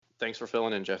Thanks for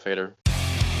filling in, Geoff Feder.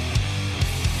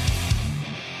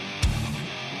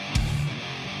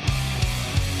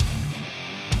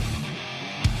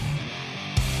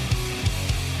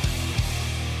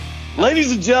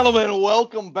 Ladies and gentlemen,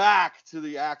 welcome back to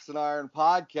the Axe and Iron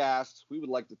podcast. We would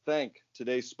like to thank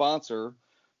today's sponsor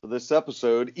for this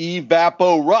episode,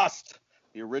 Evapo Rust,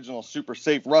 the original super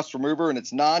safe rust remover and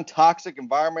its non-toxic,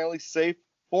 environmentally safe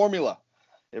formula.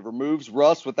 It removes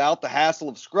rust without the hassle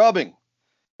of scrubbing.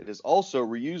 It is also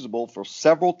reusable for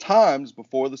several times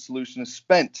before the solution is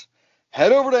spent.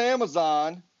 Head over to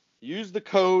Amazon, use the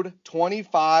code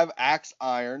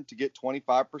 25AXEIRON to get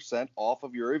 25% off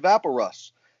of your Evapo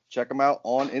Rust. Check them out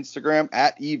on Instagram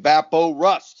at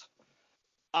EvapoRust.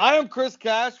 I am Chris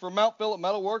Cash from Mount Phillip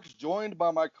Metalworks, joined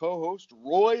by my co-host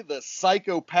Roy the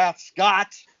Psychopath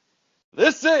Scott.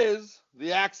 This is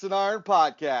the Axe and Iron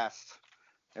podcast,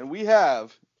 and we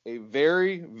have a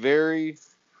very, very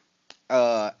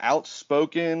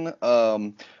outspoken,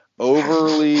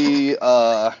 overly. We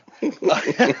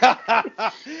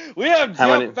have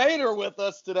Geoff Feder with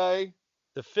us today.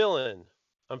 The fill-in.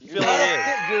 I'm filling in.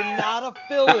 You're not a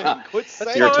fill-in. Quit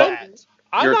saying that.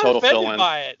 I'm not offended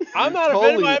by it. I'm not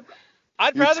offended by it.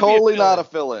 I'd rather be a fill-in. You're totally not a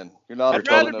fill-in. You're not a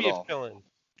fill-in at all. I'd rather be a fill-in.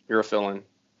 You're a fill-in.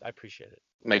 I appreciate it.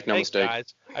 Make no mistake.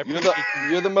 Guys.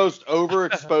 You're the most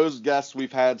overexposed guest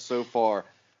we've had so far.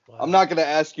 Wow. I'm not going to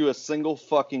ask you a single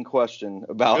fucking question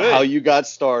about how you got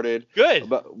started. Good.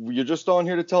 You're just on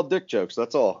here to tell dick jokes.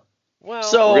 That's all. Well,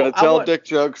 so we're going to tell dick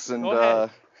jokes and.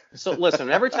 So listen,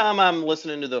 every time I'm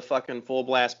listening to the fucking Full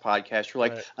Blast podcast, you're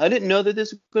like, right. I didn't know that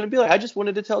this was going to be like. I just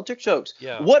wanted to tell dick jokes.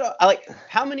 Yeah.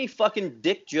 How many fucking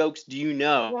dick jokes do you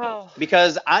know? Wow.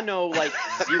 Because I know like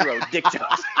 0 dick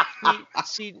jokes.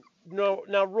 No,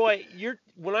 now Roy,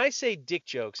 when I say dick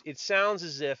jokes, it sounds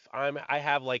as if I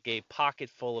have like a pocket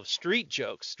full of street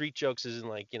jokes. Street jokes isn't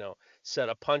like, set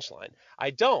a punchline.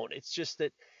 I don't. It's just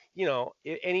that,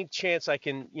 any chance I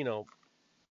can,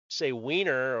 say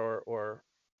wiener or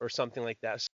something like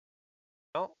that.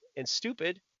 And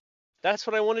stupid. That's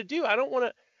what I want to do. I don't want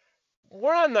to.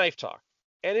 We're on Knife Talk,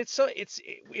 and it's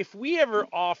if we ever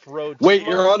off-road. Wait,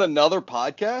 you're on another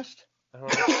podcast?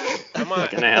 I'm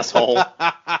like an asshole.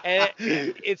 And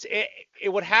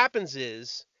what happens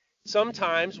is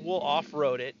sometimes we'll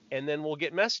off-road it, and then we'll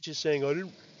get messages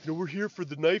saying, we're here for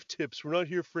the knife tips. We're not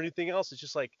here for anything else. It's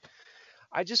just like,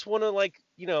 I just want to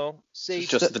say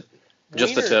just the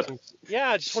tip. Yeah,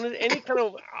 I just wanted any kind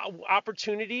of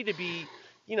opportunity to be,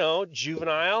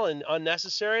 juvenile and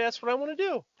unnecessary. That's what I want to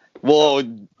do. Well,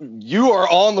 you are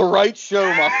on the right show,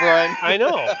 my friend. I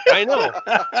know.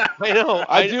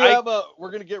 We're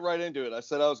going to get right into it. I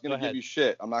said I was going to give you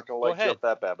shit. I'm not going to light you up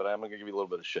that bad, but I'm going to give you a little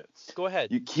bit of shit. Go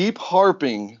ahead. You keep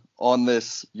harping on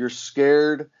this. You're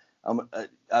scared.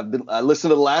 I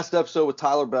listened to the last episode with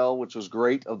Tyler Bell, which was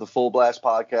great, of the Full Blast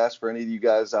podcast. For any of you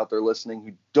guys out there listening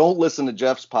who don't listen to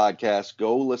Jeff's podcast,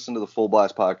 go listen to the Full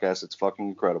Blast podcast. It's fucking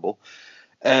incredible.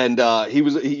 And he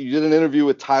did an interview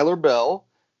with Tyler Bell.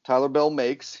 Tyler Bell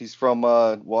Makes. He's from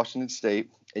Washington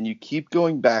State, and you keep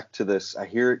going back to this. I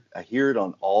hear it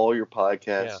on all your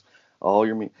podcasts, all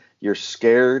your You're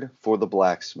scared for the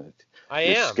blacksmith.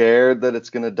 You're scared that it's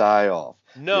going to die off.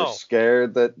 No. You're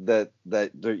scared that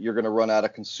you're going to run out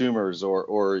of consumers,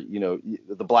 or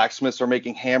the blacksmiths are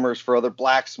making hammers for other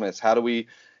blacksmiths. How do we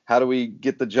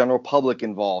get the general public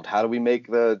involved? How do we make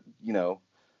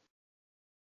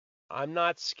I'm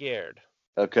not scared.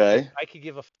 Okay. I could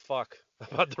give a fuck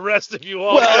about the rest of you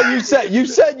all. Well, you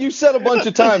said a bunch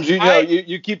of times.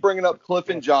 You keep bringing up Cliff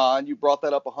and John. You brought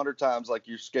that up 100 times. Like,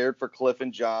 you're scared for Cliff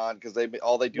and John because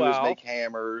all they do is make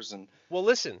hammers and. Well,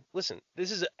 listen.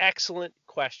 This is an excellent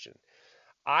question.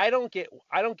 I don't get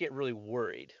really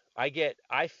worried.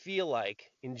 I feel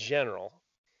like in general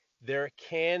there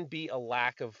can be a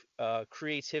lack of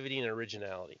creativity and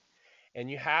originality,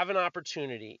 and you have an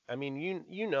opportunity. I mean,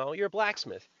 you're a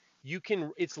blacksmith.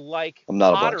 It's like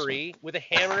pottery with a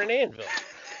hammer and anvil.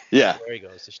 Yeah. There he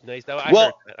goes. Nice.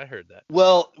 I heard that.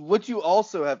 Well, what you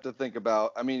also have to think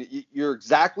about, I mean, you're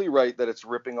exactly right that it's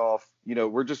ripping off,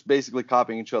 we're just basically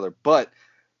copying each other. But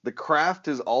the craft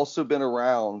has also been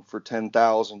around for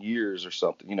 10,000 years or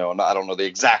something. I don't know the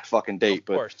exact fucking date,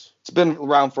 but it's been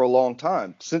around for a long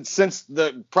time. Since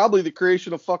probably the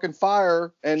creation of fucking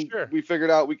fire, and we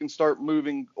figured out we can start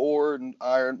moving ore and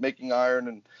iron, making iron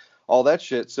and all that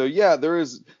shit. So yeah, there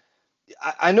is.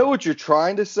 I know what you're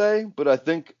trying to say, but I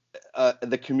think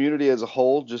the community as a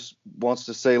whole just wants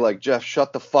to say, like, Geoff,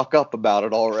 shut the fuck up about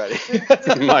it already.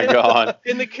 Oh my God.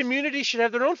 And the community should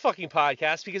have their own fucking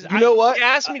podcast, because you know what? They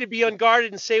asked me to be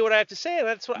unguarded and say what I have to say, and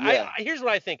that's what here's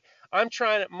what I think.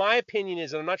 my opinion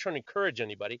is, and I'm not trying to encourage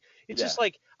anybody. It's just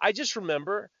like, I just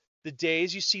remember the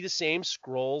days you see the same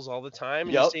scrolls all the time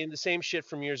and you see the same shit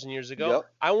from years and years ago.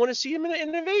 I want to see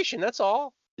innovation. That's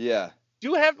all. Yeah.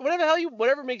 Do have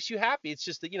whatever makes you happy. It's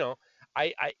just that,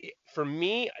 for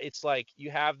me, it's like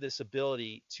you have this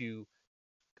ability to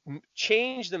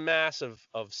change the mass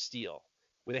of steel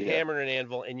with a hammer and an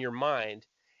anvil in your mind,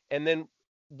 and then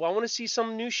I want to see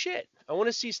some new shit. I want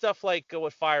to see stuff like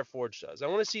what Fireforge does. I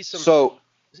want to see some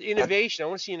innovation. I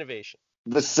want to see innovation.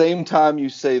 The same time you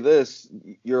say this,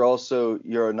 you're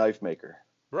a knife maker.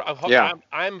 Yeah.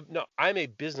 I'm a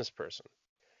business person.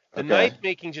 The knife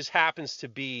making just happens to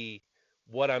be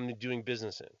what I'm doing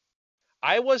business in.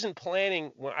 I wasn't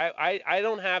planning when I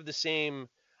don't have the same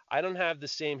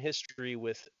history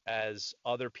with as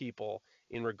other people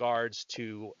in regards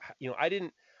to, I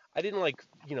didn't like,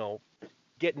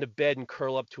 get into bed and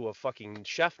curl up to a fucking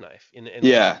chef knife and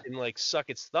like suck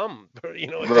its thumb,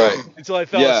 until I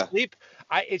fell asleep.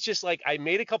 It's just like I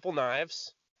made a couple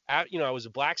knives. I was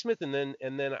a blacksmith, and then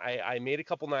I made a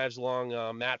couple knives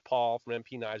along Matt Paul from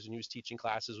MP Knives when he was teaching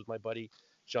classes with my buddy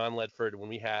John Ledford when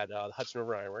we had the Hudson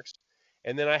River Ironworks,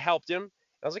 and then I helped him.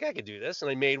 I was like, I could do this, and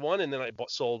I made one, and then I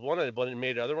sold one, and I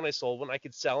made another one. I sold one. I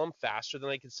could sell them faster than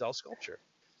I could sell sculpture.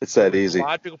 It's that easy.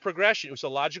 Logical progression. It was a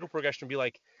logical progression to be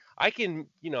like, I can,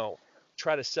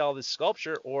 try to sell this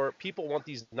sculpture, or people want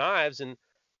these knives, and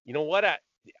you know what?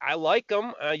 I like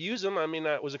them. I use them. I mean,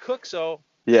 I was a cook, so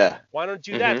why don't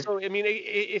do that? So I mean,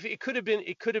 if it could have been,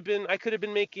 I could have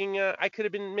been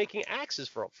making axes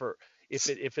for if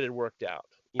it had worked out.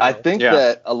 I think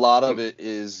that a lot of it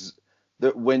is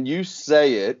that when you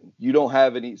say it, you don't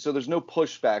have any. So there's no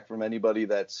pushback from anybody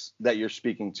that you're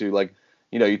speaking to. Like,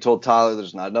 you told Tyler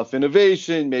there's not enough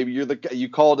innovation. Maybe you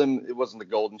called him. It wasn't the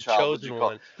golden child. Chosen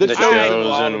one. The chosen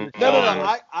one. No.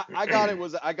 I got it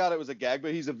was a gag,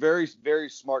 but he's a very, very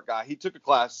smart guy. He took a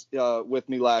class with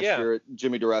me last year at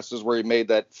Jimmy DeRessa's where he made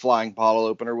that flying bottle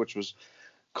opener, which was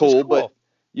cool. But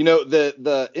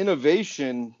the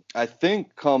innovation I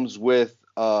think comes with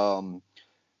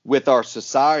our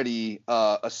society,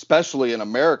 especially in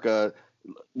America.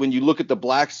 When you look at the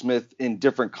blacksmith in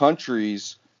different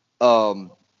countries,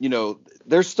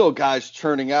 there's still guys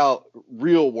churning out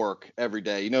real work every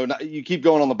day. You keep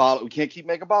going on the bottle. We can't keep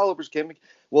making bottle openers.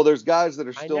 Well, there's guys that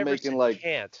are still making like.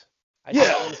 Can't. I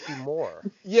just want to see more.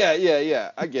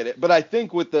 Yeah. I get it. But I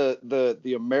think with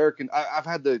the American, I've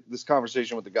had this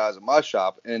conversation with the guys at my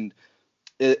shop, and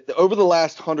over the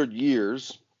last 100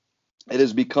 years, it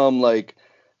has become like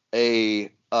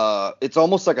it's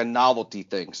almost like a novelty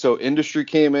thing. So industry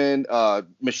came in,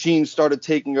 machines started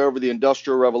taking over, the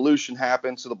Industrial Revolution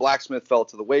happened, so the blacksmith fell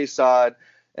to the wayside,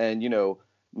 and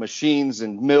machines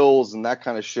and mills and that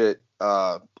kind of shit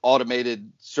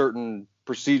automated certain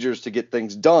procedures to get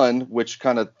things done, which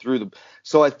kind of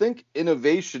so I think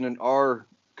innovation in our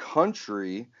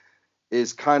country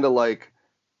is kind of like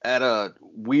at a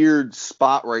weird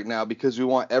spot right now because we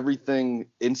want everything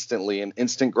instantly and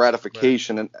instant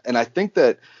gratification. Right. And I think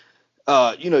that,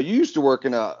 you used to work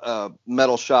in a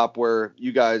metal shop where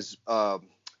you guys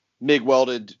MIG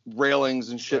welded railings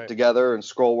and shit together and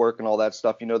scroll work and all that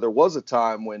stuff. There was a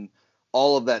time when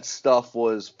all of that stuff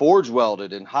was forge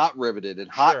welded and hot riveted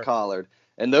and hot collared.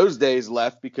 And those days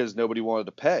left because nobody wanted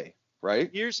to pay.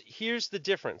 Right. Here's the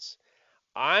difference.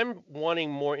 I'm wanting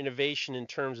more innovation in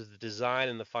terms of the design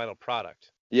and the final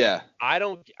product. Yeah. I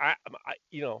don't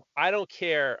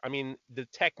care. I mean, the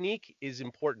technique is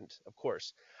important, of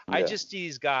course. Yeah. I just see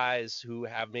these guys who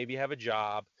maybe have a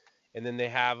job, and then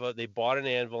they bought an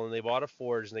anvil and they bought a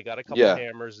forge and they got a couple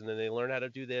hammers, and then they learn how to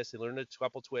do this. They learn a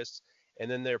couple twists,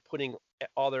 and then they're putting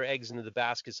all their eggs into the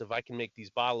baskets of I can make these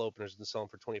bottle openers and sell them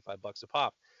for $25 a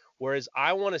pop. Whereas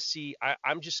I want to see,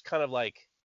 I'm just kind of like,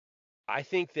 I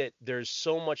think that there's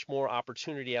so much more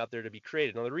opportunity out there to be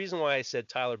created. Now, the reason why I said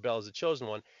Tyler Bell is a chosen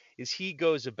one is he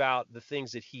goes about the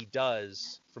things that he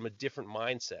does from a different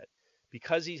mindset.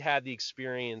 Because he's had the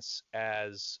experience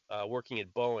as working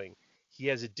at Boeing, he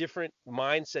has a different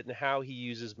mindset in how he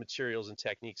uses materials and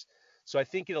techniques. So I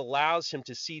think it allows him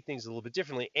to see things a little bit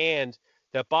differently. And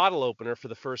that bottle opener for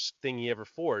the first thing he ever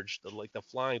forged, the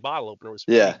flying bottle opener, was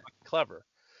pretty clever.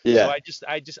 Yeah. So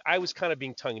I was kind of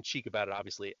being tongue in cheek about it,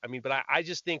 obviously. I mean, but I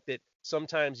just think that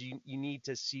sometimes you need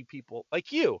to see people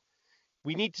like you.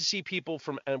 We need to see people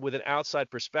with an outside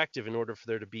perspective in order for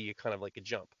there to be kind of like a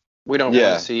jump. We don't want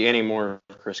to see any more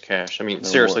Chris Cash. I mean,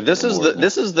 seriously, this is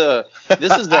the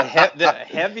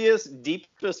heaviest,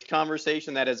 deepest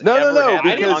conversation that has ever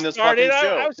happened on this fucking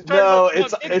show. No,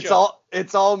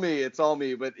 it's all me. It's all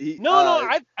me. But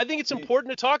I think it's important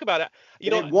to talk about it.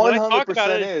 It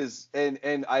 100% is.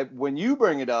 And when you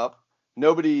bring it up,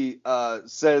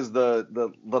 says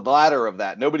the latter of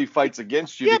that. Nobody fights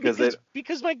against you Yeah,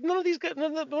 because like none of these guys.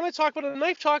 When I talk about a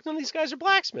knife talk, none of these guys are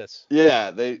blacksmiths.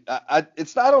 yeah, I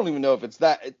don't even know if it's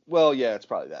that. Well, yeah, it's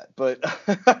probably that. But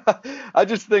I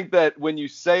just think that when you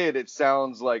say it, it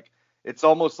sounds like it's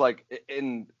almost like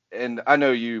and I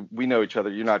know we know each other.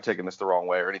 You're not taking this the wrong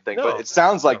way or anything, but No, it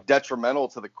sounds like no. detrimental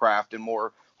to the craft and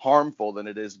more harmful than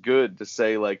it is good to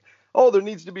say like, oh, there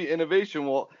needs to be innovation.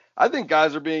 Well, I think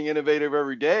guys are being innovative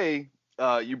every day.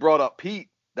 You brought up Pete.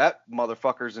 That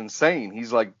motherfucker's insane.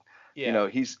 He's like, Yeah.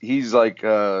 he's like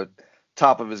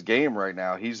top of his game right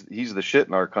now. He's the shit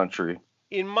in our country.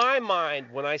 In my mind,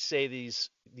 when I say these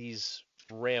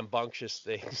rambunctious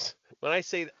things, when I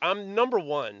say I'm number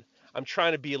one, I'm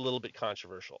trying to be a little bit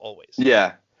controversial always.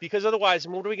 Yeah. Because otherwise,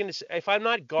 what are we going to say? If I'm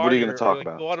not What are you guarded gonna or talk like,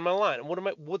 about? go out of my line,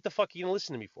 what the fuck are you going to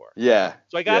listen to me for? Yeah.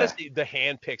 So I got to Yeah. say the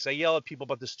hand picks. I yell at people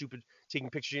about the stupid taking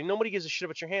pictures. Nobody gives a shit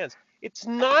about your hands. It's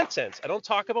nonsense. I don't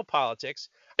talk about politics.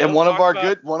 And one of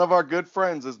our good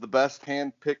friends is the best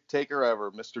hand pick taker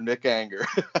ever, Mr. Nick Anger.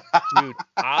 Dude,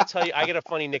 I'll tell you, I got a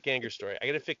funny Nick Anger story.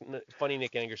 Funny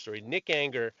Nick Anger story. Nick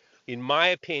Anger, in my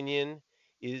opinion,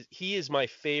 is my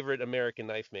favorite American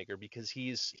knife maker because he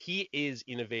is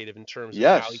innovative in terms of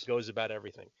how he Yes. goes about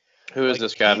everything. Who is Like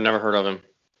this guy? I've never heard of him.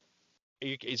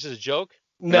 Is this a joke?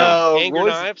 No, Anger Roy's.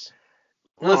 knives?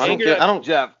 No, I Listen, don't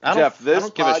Jeff, I this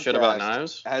don't give a shit about podcast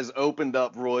knives. has opened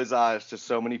up Roy's eyes to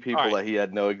so many All people right. that he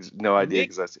had no idea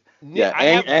existed. Nick, Yeah,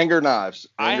 anger knives.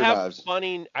 I Anger have knives.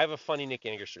 I have a funny Nick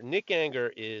Anger story. Nick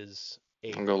Anger is a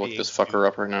I'm gonna go look big this fucker dude.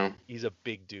 up right now. He's a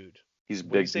big dude. He's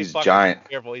When you big. say He's fucker, giant. be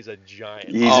careful. He's a giant.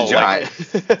 He's Oh, a giant.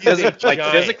 He's a Like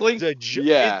giant. physically?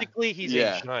 Yeah. Physically, he's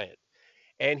Yeah. a giant,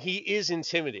 and he is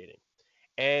intimidating.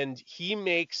 And he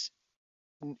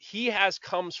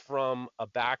comes from a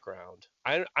background.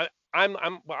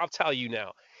 I'll tell you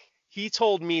now. He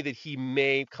told me that he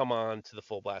may come on to the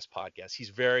Full Blast podcast. He's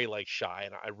very like shy,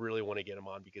 and I really want to get him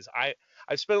on because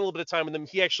I've spent a little bit of time with him.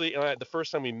 He actually, the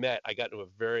first time we met, I got into a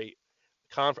very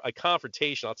a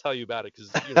confrontation. I'll tell you about it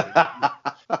because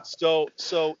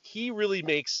so he really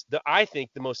makes I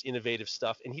think the most innovative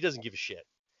stuff, and he doesn't give a shit.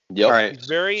 Yep. All right. He's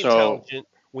very So intelligent.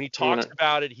 When he talks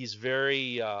about it, he's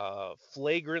very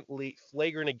flagrant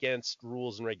against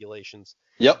rules and regulations.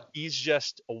 Yep. He's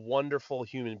just a wonderful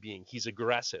human being. He's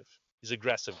aggressive. He's an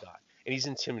aggressive guy, and he's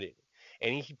intimidating.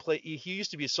 And he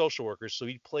used to be a social worker, so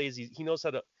he knows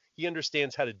he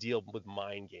understands how to deal with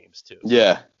mind games too.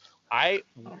 Yeah. I'll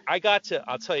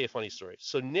tell you a funny story.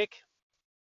 So Nick,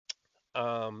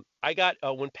 I got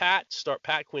when Pat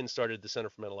Quinn started the Center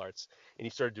for Mental Arts, and he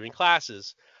started doing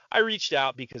classes. I reached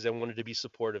out because I wanted to be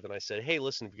supportive, and I said, "Hey,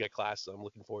 listen, if you got classes, I'm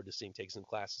looking forward to take some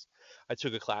classes." I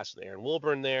took a class with Aaron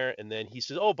Wilburn there, and then he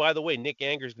said, "Oh, by the way, Nick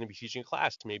Anger is going to be teaching a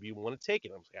class. Maybe you want to take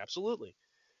it." I was like, "Absolutely."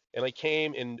 And I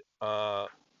came, and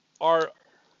our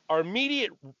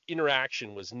immediate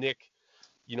interaction was Nick,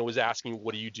 was asking,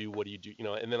 "What do you do? What do you do?"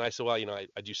 And then I said, "Well,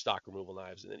 I do stock removal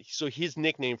knives." And then so his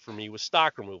nickname for me was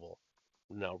stock removal.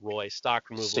 No, Roy, stock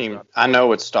removal. I know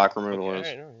what stock removal is.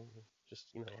 All right, just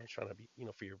I was trying to be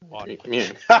for your audience.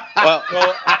 Yeah. Well,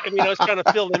 I was trying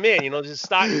to fill them in. Just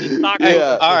stock. Hey,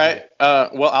 all right.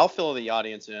 Well, I'll fill the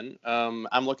audience in.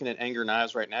 I'm looking at Anger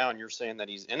Knives right now, and you're saying that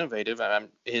he's innovative.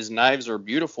 His knives are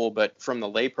beautiful, but from the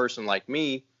layperson like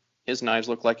me, his knives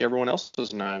look like everyone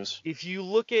else's knives. If you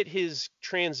look at his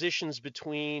transitions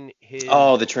between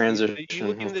the transition. You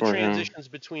look into the transitions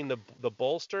between the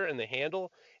bolster and the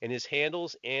handle, and his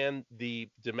handles and the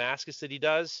Damascus that he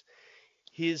does.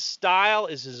 His style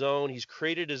is his own. He's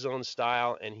created his own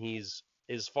style, and he's,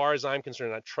 as far as I'm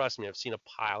concerned, trust me, I've seen a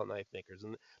pile of knife makers,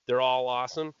 and they're all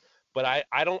awesome. But I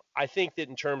think that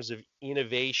in terms of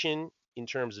innovation, in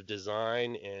terms of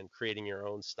design and creating your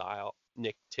own style,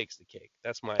 Nick takes the cake.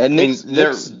 That's my. And Nick's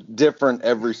different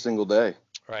every single day.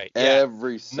 Right. Yeah.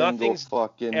 Every single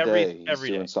fucking day, he's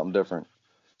doing something different.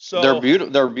 So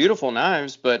they're beautiful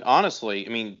knives, but honestly,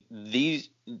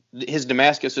 his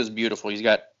Damascus is beautiful. He's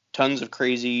got tons of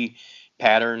crazy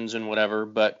patterns and whatever,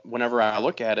 but whenever I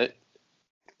look at it,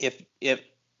 if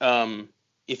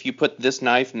you put this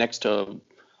knife next to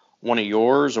one of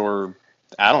yours, or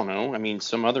I don't know,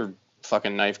 some other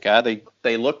fucking knife guy,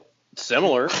 they look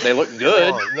similar. They look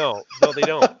good. No, they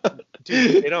don't.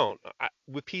 Dude, they don't.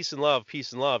 With peace and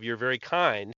love, you're very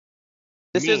kind.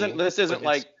 This isn't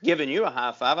like giving you a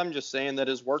high five. I'm just saying that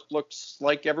his work looks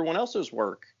like everyone else's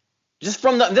work. This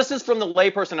is from the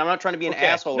layperson. I'm not trying to be an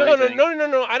asshole. No.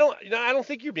 I don't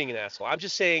think you're being an asshole. I'm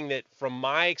just saying that from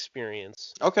my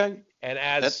experience. Okay. And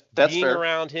as that's being fair.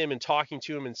 around him and talking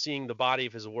to him and seeing the body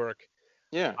of his work,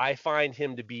 yeah, I find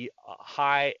him to be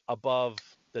high above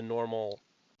the normal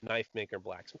knife maker,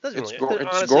 blacksmith. Doesn't It's really.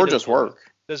 it's gorgeous work.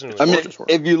 Doesn't It's really. I Matter. mean, gorgeous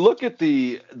work. if you look at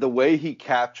the way he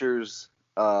captures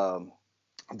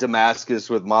Damascus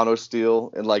with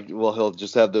monosteel, and like, well, he'll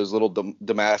just have those little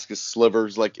Damascus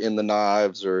slivers like in the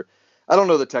knives, or I don't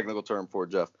know the technical term for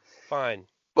it, Jeff, Fine.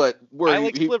 but where I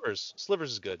like slivers.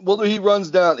 Slivers is good. well, he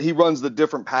runs the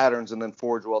different patterns and then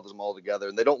forge welds them all together,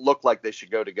 and they don't look like they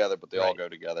should go together, but they all Right. go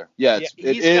together. Yeah,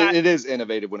 Yeah, it is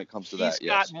innovative when it comes to he's that.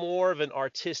 got Yes. more of an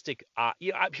artistic.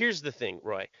 Here's the thing,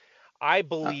 Roy. I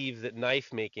believe that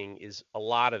knife making is a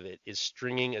lot of it is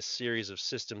stringing a series of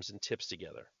systems and tips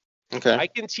together. Okay. I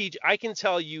can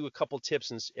tell you a couple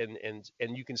tips and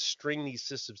you can string these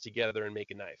systems together and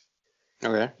make a knife.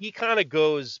 Okay. He kind of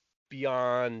goes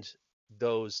beyond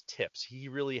those tips. He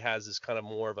really has this kind of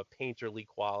more of a painterly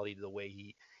quality to the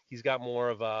way he's got more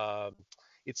of a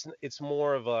it's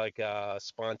more of like a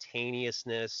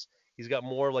spontaneousness. He's got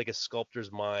more like a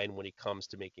sculptor's mind when it comes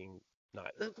to making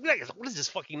knife. What is this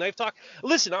fucking knife talk?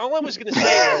 Listen, all I was gonna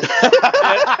say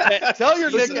was Tell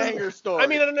your Nick listen, Anger story. I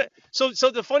mean, I don't know.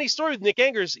 So the funny story with Nick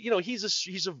Angers,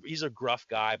 he's a gruff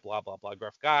guy, blah blah blah,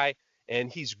 gruff guy, and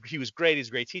he was great. He's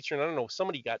a great teacher, and I don't know,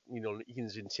 somebody got he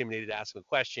was intimidated to ask him a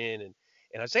question,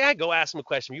 and I say, I go ask him a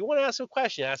question. If you want to ask him a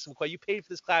question, ask him a question. You paid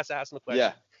for this class, ask him a question.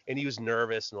 Yeah. And he was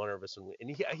nervous, and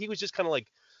he was just kind of like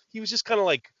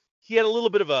he had a little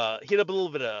bit of a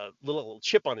little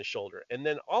chip on his shoulder, and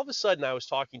then all of a sudden I was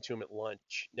talking to him at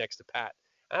lunch next to Pat.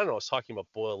 I don't know, I was talking about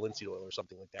boiled linseed oil or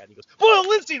something like that. And he goes, boiled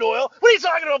linseid oil? What are you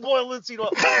talking about, boiled linseed oil?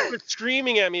 He started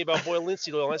screaming at me about boiled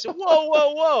linseed oil. And I said,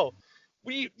 whoa.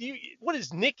 What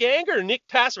is Nick Anger or Nick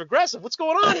passive aggressive? What's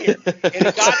going on here? And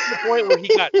it got to the point where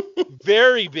he got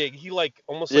very big. He like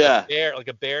almost like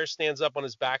a bear stands up on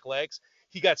his back legs.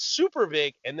 He got super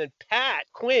big, and then Pat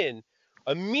Quinn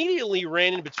immediately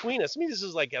ran in between us. I mean, this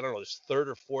is like, I don't know, this third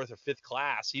or fourth or fifth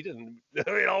class. He didn't,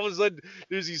 I mean, all of a sudden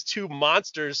there's these two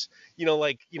monsters,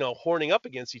 horning up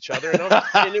against each other.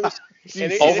 And it was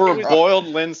over boiled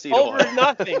linseed oil. Over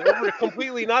nothing, over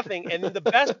completely nothing. And then the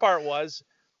best part was,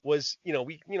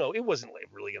 it wasn't like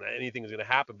really anything was gonna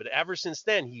happen. But ever since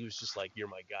then, he was just like, you're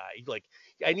my guy.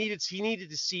 He needed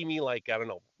to see me like, I don't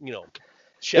know,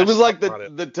 it was like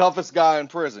the toughest guy in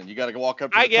prison. You got to walk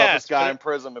up to the toughest guy in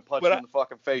prison and punch him in the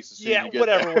fucking face as soon as you get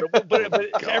whatever. there.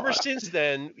 But ever since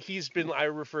then, I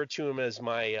refer to him as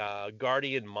my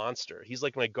guardian monster. He's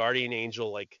like my guardian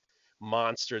angel, like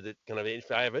monster that kind of,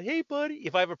 if I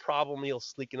have a problem, he'll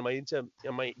sneak into my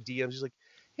DMs. He's like,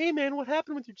 hey man, what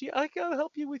happened with your G? I gotta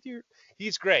help you with your.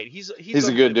 He's great. He's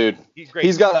a good dude. He's great.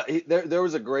 He's got there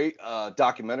was a great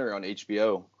documentary on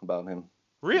HBO about him.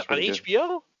 Really? On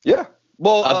HBO? Yeah.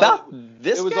 Well, about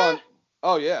this it was guy? on.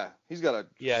 Oh yeah, he's got a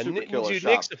super killer dude,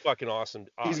 shop. Nick's a fucking awesome.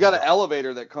 He's got an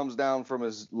elevator that comes down from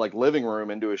his like living room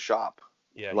into his shop.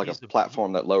 Yeah, like a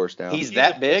platform that lowers down. He's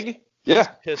that big? Yeah.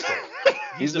 Pistol.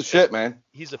 He's the shit, man.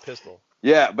 He's a pistol.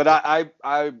 Yeah, but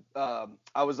I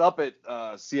was up at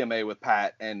CMA with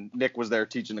Pat, and Nick was there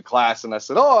teaching the class, and I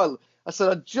said,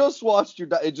 I just watched your.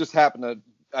 It just happened to.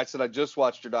 I said, I just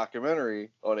watched your documentary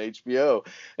on HBO,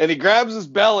 and he grabs his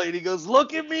belly and he goes,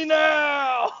 "Look at me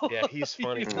now." Yeah, he's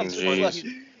funny.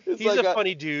 He's like a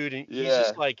funny dude, and he's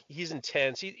just like, he's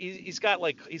intense. He's quite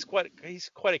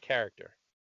a character.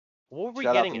 What were we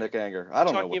Shout getting out to at? Nick Anger. I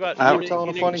don't know. Talking about we were telling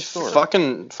a funny story.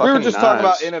 Fucking we were just talking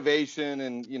knives. about innovation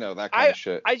and that kind of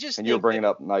shit. And you were bringing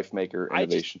up knife maker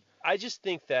innovation. I just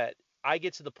think that I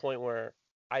get to the point where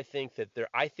I think that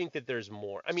there's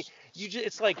more. I mean,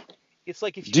 it's like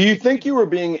if you. Do you think you were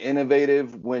being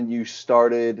innovative when you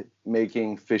started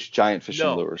making giant fishing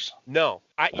lures? No.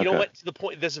 You know what? To the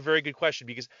point. That's a very good question,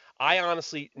 because I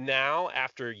honestly now,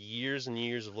 after years and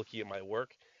years of looking at my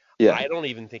work, I don't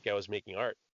even think I was making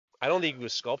art. I don't think it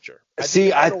was sculpture.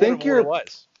 I think your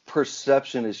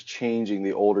perception is changing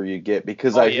the older you get,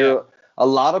 because I hear a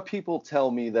lot of people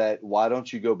tell me that, why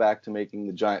don't you go back to making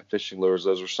the giant fishing lures?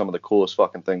 Those were some of the coolest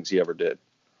fucking things he ever did.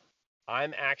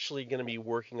 I'm actually going to be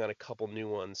working on a couple new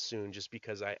ones soon, just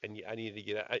because I need to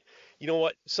get. You know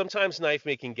what? Sometimes knife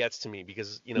making gets to me,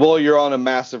 because Well, you're on a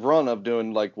massive run of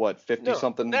doing 50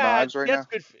 something knives right now.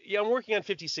 Good. Yeah, I'm working on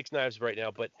 56 knives right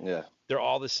now, but they're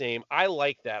all the same. I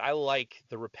like that. I like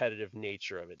the repetitive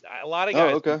nature of it. A lot of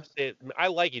guys say I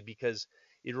like it because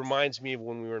it reminds me of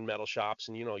when we were in metal shops,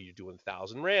 and you're doing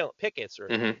 1,000 rail pickets, or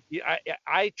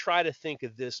I try to think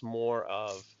of this more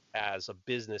of as a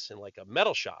business in like a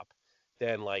metal shop,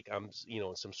 than like I'm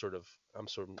some sort of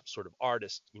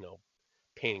artist,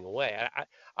 painting away.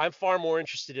 I'm far more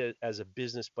interested as a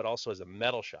business, but also as a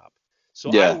metal shop.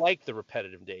 So I like the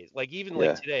repetitive days. Like even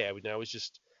today, I was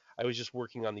just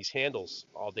working on these handles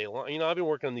all day long. I've been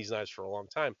working on these knives for a long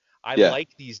time. I Yeah. like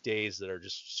these days that are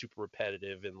just super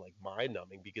repetitive and like mind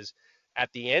numbing, because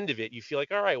at the end of it, you feel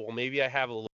like, all right, well, maybe I have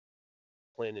a little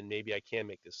plan and maybe I can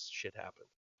make this shit happen.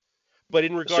 But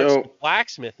in regards to So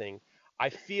blacksmithing, I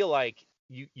feel like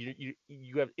you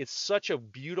have, it's such a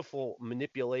beautiful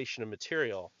manipulation of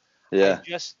material. I Yeah.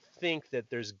 just think that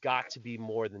there's got to be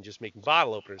more than just making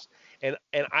bottle openers. And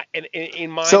in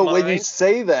my So when you mind,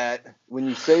 say that, you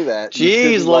jeez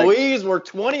shouldn't like, Louise, we're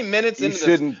 20 minutes you into this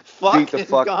shouldn't beat the fucking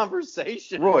fuck.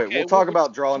 conversation. Roy, okay, we'll talk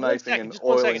about draw just one knifing second, and just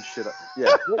one oiling second. shit up.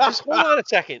 Yeah. Well, just hold on a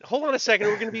second. Hold on a second.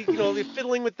 We're gonna be,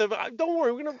 fiddling with the. Don't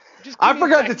worry. We're gonna just give I me a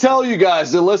forgot to second. tell you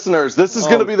guys, the listeners, this is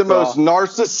going to Oh be the most god.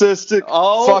 narcissistic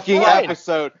Oh fucking Fine.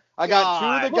 episode. I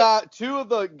got God. two of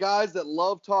the guys that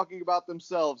love talking about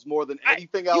themselves more than I,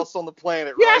 anything you else on the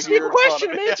planet you right asked me a here in front question.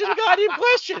 of I'm me. answering the goddamn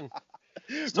question.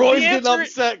 So Roy's the getting answer,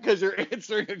 upset because you're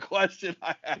answering a question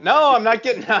I asked. No, I'm not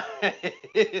getting.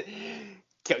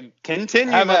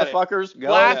 Continue, Have at it. motherfuckers. Go.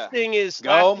 Yeah.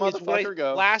 Go, motherfucker,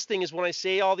 go. last thing is when I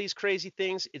say all these crazy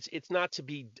things, it's not to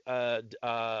be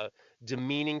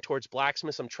demeaning towards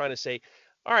blacksmiths. I'm trying to say,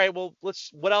 all right, well,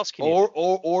 what else can you do?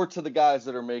 Or to the guys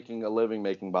that are making a living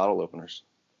making bottle openers.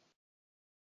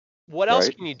 What else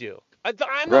Right? can you do?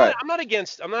 Right. I'm not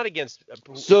against if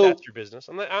So that's your business.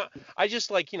 I'm not, I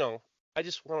just like, I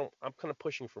just want, I'm kind of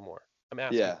pushing for more. I'm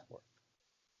asking yeah. for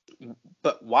more.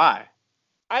 But why?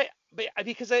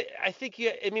 Because I think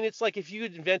I mean, it's like if you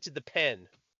had invented the pen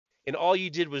and all you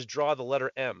did was draw the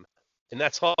letter M and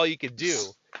that's all you could do,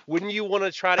 wouldn't you want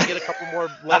to try to get a couple more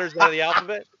letters out of the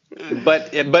alphabet?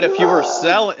 But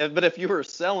if you were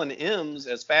selling M's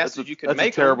as fast as you could That's a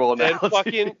make them, terrible Then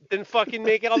analogy. fucking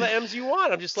make all the M's you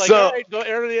want. I'm just like, all So right, go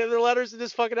enter the other letters in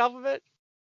this fucking alphabet.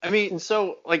 I mean,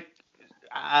 so like,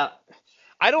 I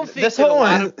don't think this that a whole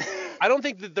lot of I don't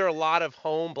think that there are a lot of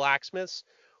home blacksmiths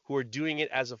who are doing it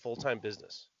as a full-time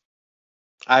business.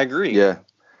 I agree. yeah.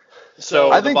 So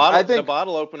So I the think I the think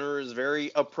bottle opener is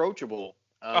very approachable.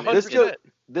 a hundred this It, goes percent.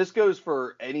 this goes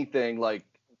for anything like,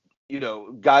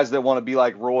 guys that want to be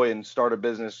like Roy and start a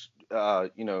business.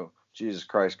 Jesus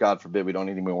Christ, God forbid we don't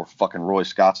need any more fucking Roy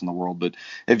Scotts in the world. But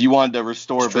if you wanted to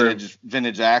restore It's true.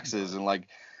 vintage axes and like,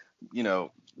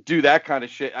 do that kind of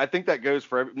shit, I think that goes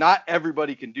for not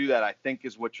everybody can do that. I think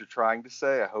is what you're trying to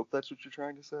say. I hope that's what you're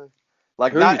trying to say.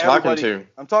 Like Who are you not talking everybody.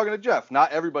 to? I'm talking to Jeff.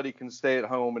 Not everybody can stay at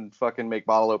home and fucking make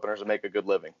bottle openers and make a good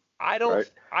living, I don't.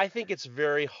 right? I think it's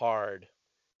very hard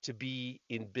to be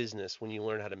in business when you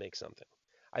learn how to make something.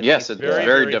 I think Yes, it's it's Yeah. very, very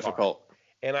very hard. difficult.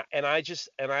 And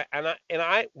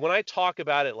I when I talk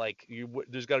about it like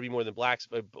there's got to be more than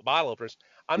bottle openers.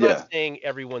 I'm Yeah. not saying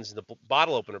everyone's in the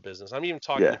bottle opener business. I'm even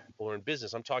talking Yeah. to people who are in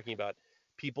business. I'm talking about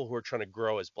people who are trying to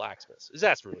grow as blacksmiths.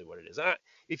 That's really what it is.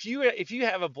 If you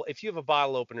have a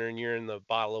bottle opener and you're in the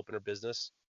bottle opener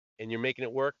business and you're making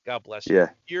it work, God bless you. Yeah.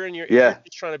 If you're Yeah.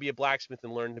 just trying to be a blacksmith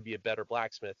and learn to be a better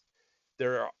blacksmith,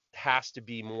 has to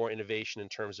be more innovation in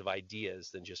terms of ideas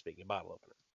than just making a bottle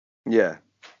opener. Yeah.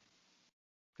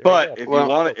 There you But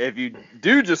go. if you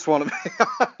do just want to,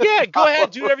 Yeah, go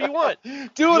ahead, do whatever you want.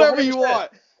 do whatever you 100%.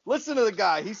 want. Listen to the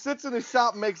guy. He sits in his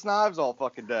shop and makes knives all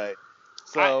fucking day.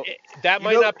 So That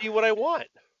might not be what I want.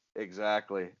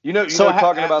 exactly. So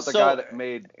Talking about the guy so that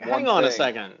made hang one on a thing.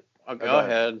 second. Oh, Go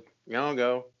ahead.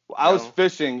 Go. I was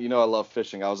fishing. I love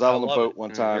fishing. I was out I on the love boat it. one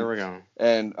Here time, we go.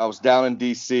 and I was down in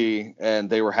D.C. and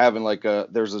they were having like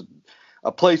there's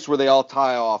a place where they all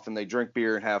tie off and they drink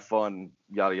beer and have fun,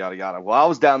 yada yada yada. Well, I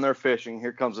was down there fishing.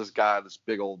 Here comes this guy, this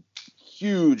big old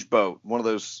huge boat, one of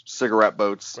those cigarette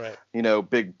boats, Right.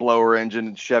 Big blower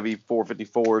engine, Chevy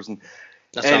 454s, and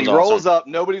That he sounds rolls awesome. up.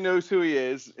 Nobody knows who he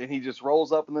is, and he just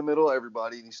rolls up in the middle of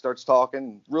everybody, and he starts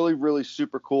talking. Really, really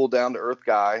super cool, down to earth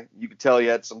guy. You could tell he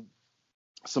had some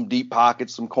deep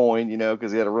pockets, some coin,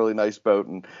 because he had a really nice boat.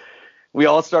 And we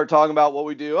all start talking about what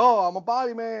we do. Oh, I'm a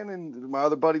body man, and my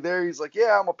other buddy there, he's like,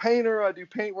 yeah, I'm a painter. I do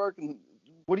paint work. And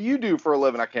what do you do for a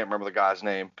living? I can't remember the guy's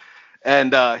name.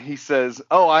 And he says,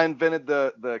 oh, I invented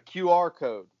the QR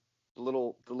code, the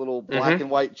little black and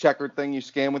white checkered thing you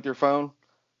scan with your phone.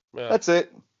 Yeah. That's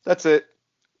it.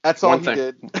 That's all One he thing.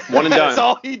 did. One and That's done.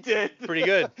 all he did. Pretty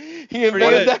good. He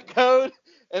invented that code,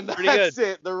 and that's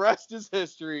it. The rest is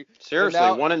history. Seriously,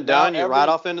 one and done. You ride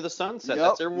off into the sunset. Yep,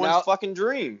 That's everyone's fucking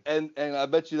dream. And I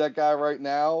bet you that guy right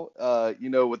now,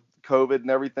 with COVID and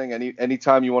everything,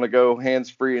 anytime you want to go hands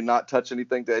free and not touch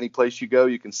anything to any place you go,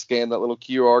 you can scan that little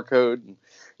QR code.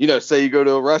 And, say you go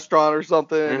to a restaurant or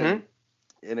something,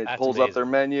 and it pulls up their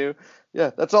menu.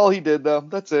 Yeah, that's all he did though.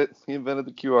 That's it. He invented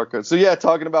the QR code. So yeah,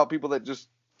 talking about people that just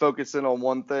focus in on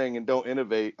one thing and don't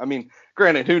innovate. I mean,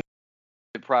 granted, who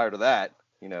knew prior to that,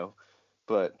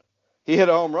 but he hit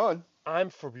a home run. I'm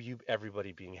for you,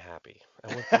 everybody being happy.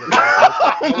 I want them to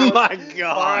I Oh want my them to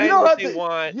God. You find don't what have they to.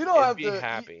 want You don't and have be to.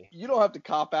 happy. You don't have to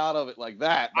cop out of it like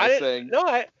that by I didn't. saying,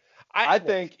 No, I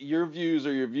think your views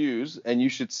are your views, and you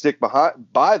should stick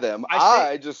by them. I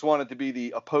say I just wanted to be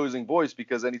the opposing voice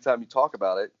because anytime you talk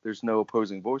about it, there's no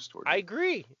opposing voice towards I it.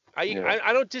 agree. Yeah.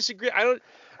 I don't disagree.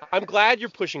 I'm glad you're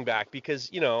pushing back because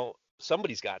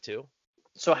somebody's got to.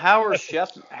 So how are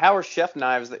chef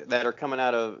knives that are coming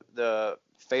out of the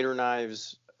Feder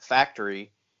Knives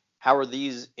factory? How are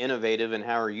these innovative, and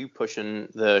how are you pushing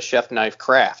the chef knife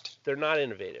craft? They're not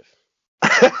innovative.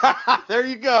 There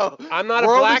you go. I'm not a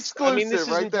World I mean, exclusive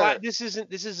right there. this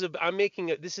is a, I'm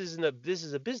making a, this is a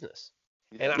business.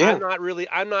 And Yeah. I'm Yeah. not really,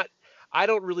 I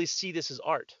don't really see this as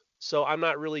art. So I'm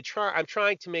not really trying, I'm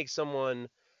trying to make something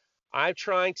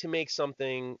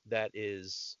that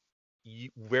is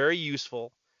very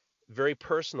useful, very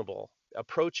personable,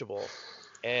 approachable,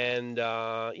 and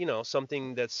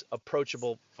something that's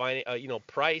approachable,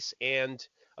 price and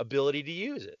ability to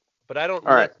use it. But I don't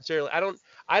All right. necessarily,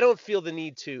 I don't feel the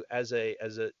need to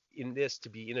in this to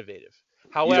be innovative.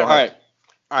 You don't All have However, to. right.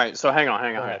 All right. So hang on,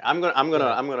 hang go on. ahead, I'm gonna go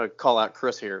ahead, I'm gonna call out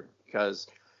Chris here because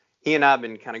he and I have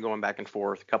been kind of going back and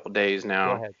forth a couple days go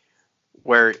now, ahead.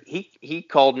 where he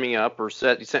called me up or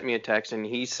he sent me a text and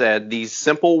he said these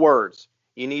simple words.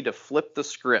 You need to flip the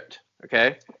script.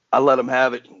 Okay. I let him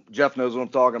have it. Jeff knows what I'm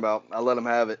talking about. I let him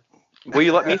have it. Will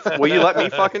you let me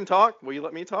fucking talk? Will you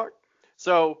let me talk?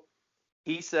 So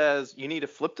he says you need to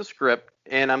flip the script,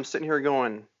 and I'm sitting here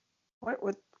going, what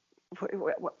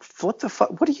flip the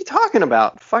fuck? What are you talking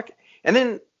about? Fuck.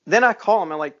 And then I call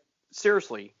him. I'm like,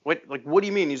 seriously, what do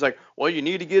you mean? He's like, well, you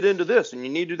need to get into this and you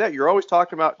need to do that. You're always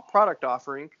talking about product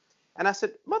offering. And I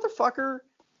said, motherfucker,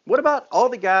 what about all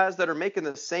the guys that are making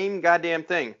the same goddamn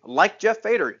thing? Like Geoff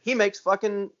Feder, he makes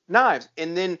fucking knives.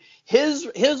 And then his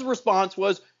response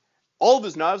was, all of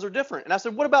his knives are different. And I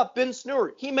said, what about Ben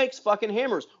Snewart? He makes fucking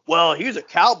hammers. Well, he's a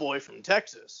cowboy from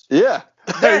Texas. Yeah.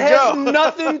 That There you has go.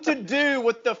 nothing to do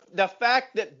with the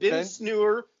fact that Ben Ben-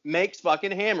 Snewart makes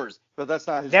fucking hammers. But that's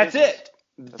not his That's business. it.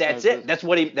 That's That's not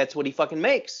it. his That's what he fucking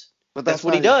makes. But That's that's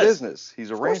what not he does. his business. He's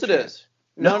a Of course ranch it hand. is.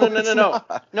 No, no, no, it's no, no.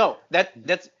 not. No,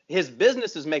 that's his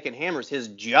business is making hammers. His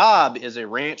job is a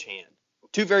ranch hand.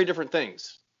 Two very different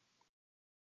things.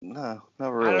 No, not I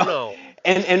really. don't know.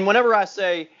 And whenever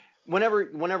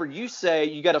you say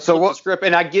you got to So flip the what? script,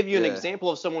 and I give you an Yeah. example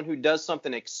of someone who does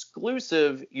something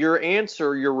exclusive,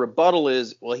 your rebuttal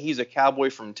is, well, he's a cowboy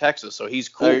from Texas, so he's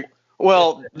cool. Hey.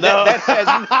 Well, No. that has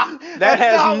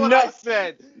not what I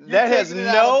said. You're that has taking it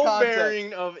out of no context.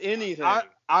 bearing of anything.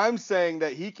 I'm saying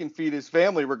that he can feed his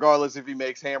family regardless if he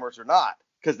makes hammers or not,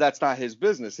 because that's not his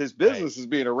business. His business is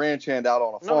being a ranch hand out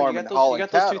on a No, farm and hauling you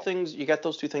got cattle. those two things. You got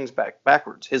those two things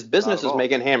backwards. His business Not at is all.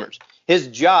 making hammers. His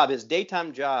job, his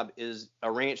daytime job, is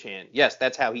a ranch hand. Yes,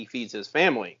 that's how he feeds his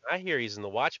family. I hear he's in the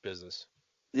watch business.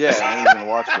 Yeah, and he's in the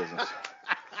watch business.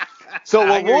 So I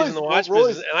what hear he's in the watch Roy's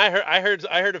business, and I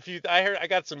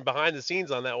got some behind the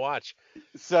scenes on that watch.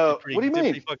 so what do you Did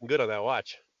pretty mean? fucking good on that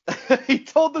watch. He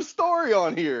told the story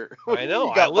on here. What I do you mean know.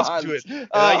 you I got listened behind to it, the- and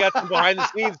I got some behind the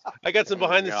scenes. I got some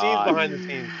behind the scenes God. behind the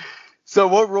scenes. So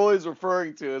what Roy's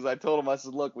referring to is I told him, I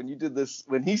said, look, when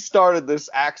he started this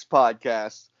Axe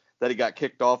podcast that he got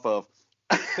kicked off of,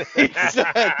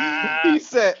 he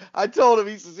said, I told him,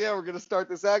 he says, yeah, we're going to start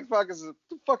this Axe podcast. I said, what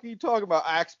the fuck are you talking about,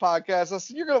 Axe podcast? I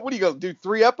said, what are you going to do,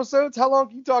 3 episodes? How long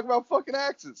can you talk about fucking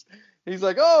axes? He's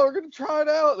like, oh, we're going to try it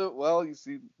out. Well, you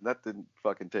see, that didn't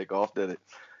fucking take off, did it?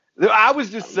 I was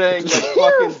just saying that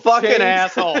You're a fucking change-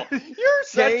 asshole. You're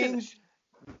such an change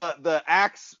the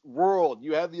axe world.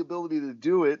 You have the ability to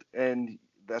do it, and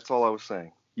that's all I was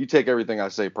saying. You take everything I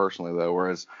say personally, though,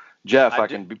 whereas Jeff, I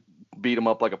can beat him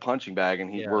up like a punching bag, and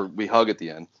we hug at the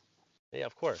end. Yeah,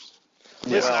 of course.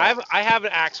 Yeah. Listen, I have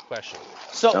an axe question.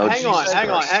 So Oh, hang on Jesus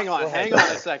Christ. hang on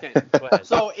a second. Go ahead.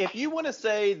 So if you want to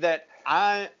say that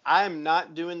I'm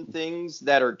not doing things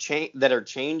that are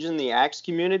changing the axe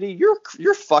community,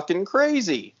 you're fucking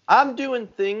crazy. I'm doing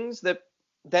things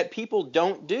that people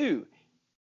don't do.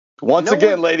 Once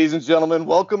again, ladies and gentlemen,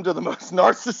 welcome to the most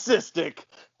narcissistic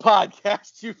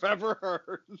podcast you've ever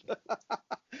heard.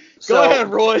 Go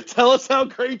ahead, Roy. Tell us how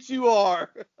great you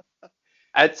are.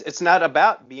 It's not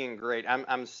about being great.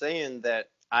 I'm saying that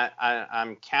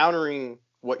I'm countering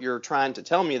what you're trying to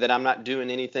tell me, that I'm not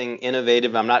doing anything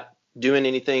innovative. I'm not doing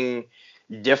anything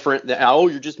different.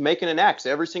 You're just making an axe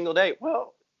every single day.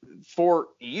 Well, for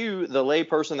you, the lay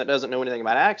person that doesn't know anything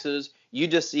about axes, you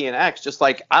just see an axe, just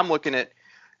like I'm looking at,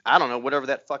 I don't know, whatever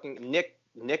that fucking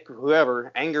Nick,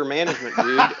 whoever, anger management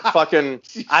dude, fucking,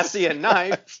 I see a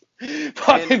knife.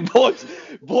 Fucking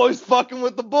boys fucking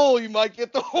with the bull, you might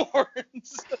get the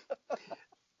horns.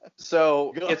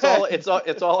 So Go it's ahead.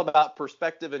 it's all about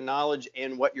perspective and knowledge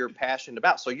and what you're passionate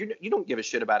about. So you don't give a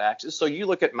shit about axes. So you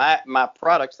look at my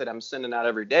products that I'm sending out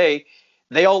every day,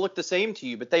 they all look the same to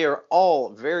you, but they are all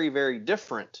very, very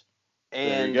different. And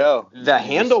There you go. the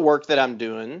handle work that I'm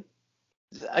doing,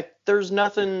 there's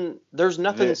nothing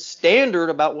standard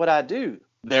about what I do.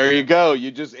 There you go. You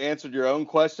just answered your own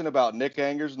question about Nick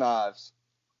Anger's knives.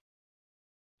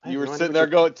 You were sitting there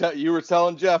you were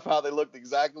telling Geoff how they looked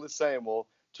exactly the same. Well,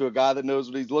 to a guy that knows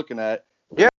what he's looking at,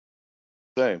 yeah,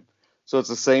 same. So it's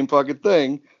the same fucking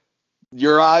thing.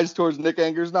 Your eyes towards Nick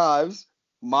Anger's knives,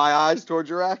 my eyes towards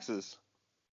your axes.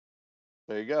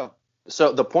 There you go.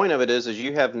 So the point of it is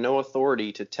you have no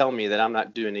authority to tell me that I'm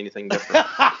not doing anything different.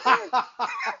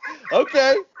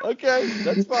 Okay,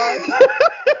 that's fine.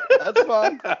 That's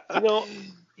fine.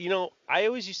 You know, I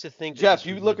always used to think. Geoff,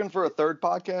 you looking for a third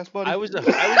podcast, buddy? I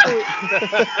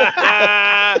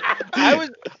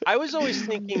was always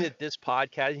thinking that this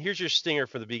podcast. Here's your stinger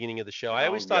for the beginning of the show. I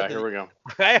always thought here we go.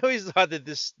 I always thought that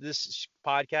this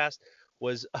podcast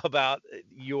was about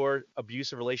your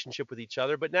abusive relationship with each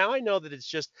other, but now I know that it's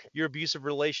just your abusive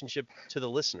relationship to the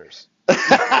listeners.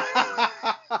 That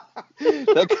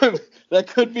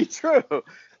could be true.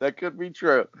 That could be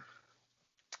true.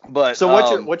 But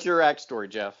so what's your axe story,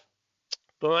 Geoff?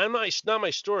 But not my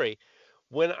story.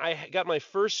 When I got my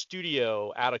first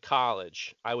studio out of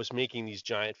college, I was making these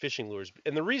giant fishing lures,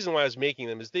 and the reason why I was making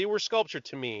them is they were sculptured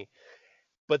to me,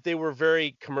 but they were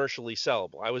very commercially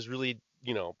sellable. I was really,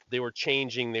 they were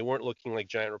changing. They weren't looking like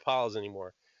giant Rapalas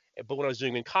anymore. But when I was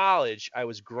doing them in college, I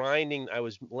was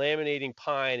laminating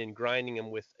pine and grinding them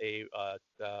with a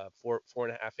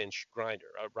 4.5 inch grinder,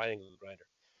 a right angle grinder.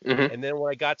 Mm-hmm. And then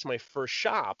when I got to my first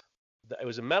shop, it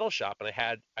was a metal shop, and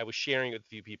I was sharing it with a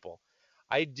few people.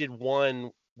 I did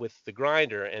one with the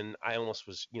grinder, and I almost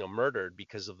was, murdered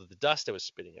because of the dust I was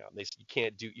spitting out. And they said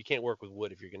you can't work with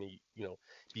wood if you're going to,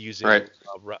 be using a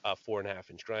 4.5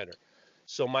 inch grinder.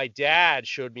 So my dad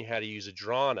showed me how to use a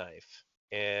draw knife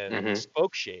and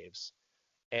spoke shaves,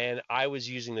 and I was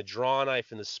using the draw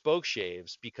knife and the spoke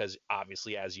shaves because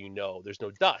obviously, as you know, there's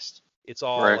no dust. It's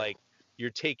all like you're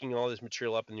taking all this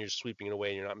material up and you're sweeping it away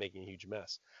and you're not making a huge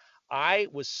mess.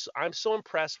 I'm so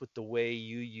impressed with the way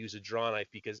you use a draw knife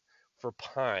because for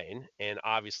pine, and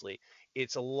obviously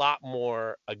it's a lot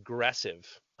more aggressive.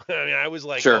 I mean, I was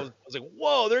like,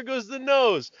 whoa, there goes the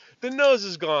nose. The nose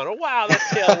is gone. Oh, wow, that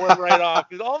tail went right off.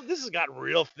 All this has got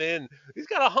real thin. He's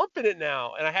got a hump in it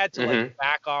now. And I had to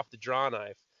back off the draw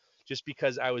knife just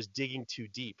because I was digging too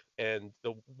deep and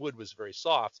the wood was very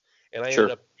soft. And I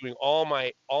ended up doing all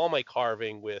my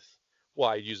carving with,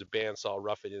 I use a bandsaw,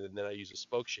 rough it in, and then I use a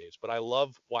spoke shaves. But I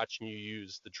love watching you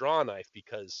use the draw knife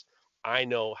because I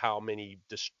know how many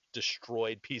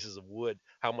destroyed pieces of wood,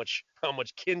 how much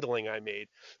kindling I made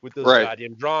with those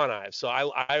goddamn draw knives. So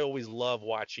I always love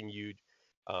watching you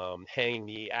hanging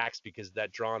the axe because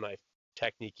that draw knife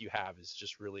technique you have is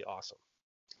just really awesome.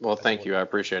 Well, thank you. I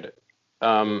appreciate it.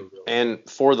 And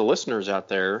for the listeners out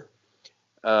there,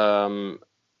 I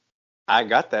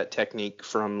got that technique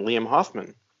from Liam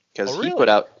Hoffman because he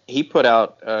put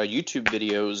out YouTube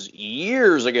videos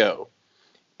years ago,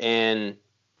 and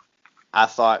I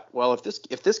thought, well, if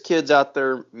this kid's out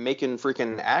there making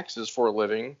freaking axes for a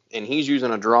living and he's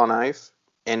using a draw knife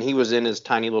and he was in his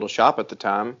tiny little shop at the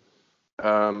time,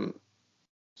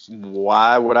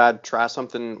 why would I try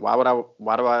something? Why do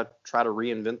I try to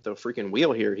reinvent the freaking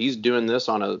wheel here? He's doing this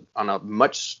on a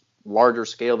much larger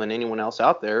scale than anyone else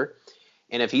out there.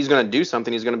 And if he's going to do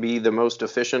something, he's going to be the most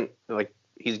efficient. Like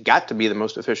he's got to be the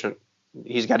most efficient.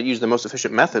 He's got to use the most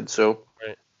efficient method. So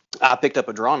I picked up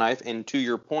a draw knife, and to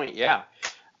your point,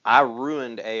 I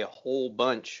ruined a whole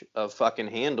bunch of fucking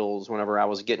handles whenever I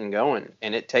was getting going,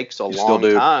 and it takes a long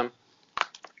time.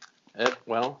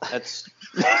 That's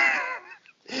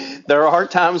there are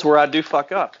times where I do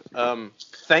fuck up.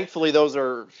 Thankfully, those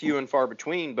are few and far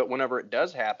between. But whenever it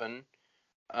does happen,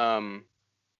 I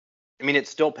mean,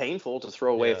 it's still painful to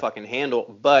throw away a fucking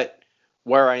handle. But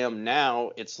where I am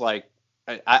now, it's like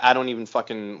I don't even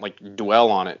fucking like dwell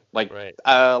on it. Like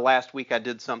last week, I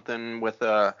did something with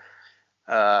an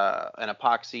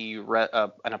epoxy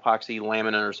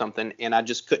laminate or something, and I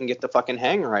just couldn't get the fucking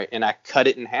hang right, and I cut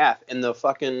it in half, and the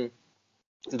fucking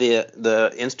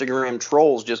the Instagram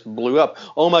trolls just blew up.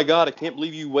 Oh my god, I can't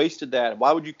believe you wasted that.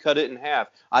 Why would you cut it in half?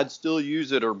 I'd still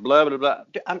use it, or blah blah blah.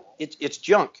 It's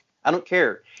junk. I don't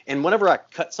care. And whenever I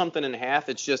cut something in half,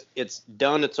 it's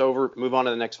done. It's over. Move on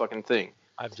to the next fucking thing.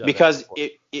 I've done because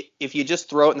if you just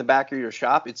throw it in the back of your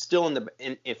shop, it's still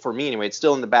for me anyway, it's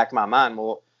still in the back of my mind.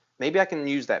 Well, maybe I can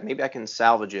use that. Maybe I can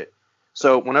salvage it.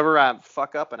 So whenever I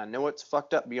fuck up and I know it's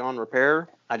fucked up beyond repair,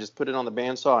 I just put it on the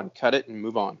bandsaw and cut it and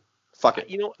move on. Fuck it.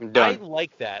 You know, I'm I done.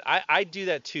 like that. I do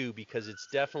that too because it's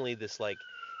definitely this like,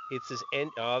 it's this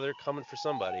end. Oh, they're coming for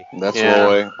somebody. That's Yeah.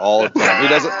 Roy all the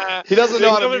time. He doesn't know They're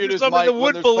how to coming mute for his somebody. mic The when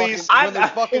wood there's police. fucking The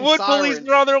fucking wood police sirens.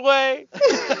 are on their way.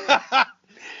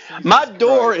 My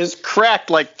door is cracked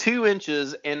like 2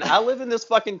 inches, and I live in this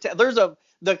fucking town.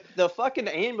 The fucking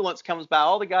ambulance comes by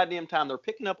all the goddamn time. They're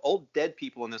picking up old dead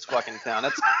people in this fucking town.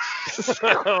 That's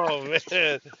Oh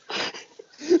man.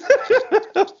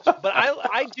 But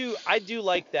I do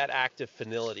like that act of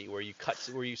finality where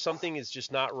something is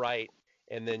just not right,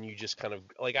 and then you just kind of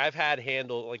like, I've had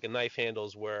like a knife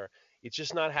handles where it's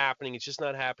just not happening, it's just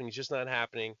not happening, it's just not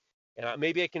happening, and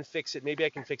maybe I can fix it,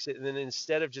 and then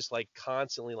instead of just like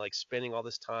constantly like spending all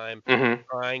this time Mhm.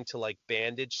 trying to like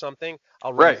bandage something,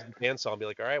 I'll run Right. to the bandsaw and be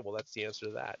like, all right, well that's the answer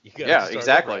to that. You gotta Yeah, start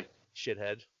exactly. over,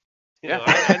 shithead. Yeah.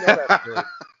 I know that feeling.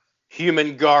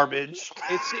 Human garbage.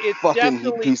 It's Fucking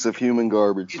definitely piece of human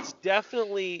garbage. it's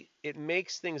definitely it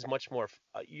makes things much more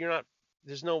you're not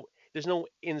there's no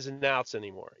ins and outs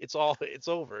anymore. It's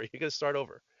over. You gotta start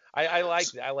over. I like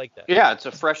that. I like that. Yeah, it's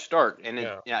a fresh start, and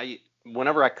Yeah.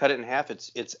 whenever I cut it in half,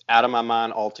 it's out of my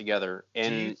mind altogether. Do you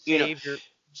And save your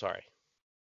sorry.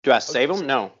 do I I was save gonna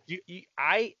them? say, No.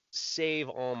 I save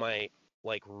all my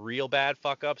like real bad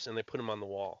fuck ups and they put them on the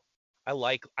wall. I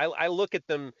look at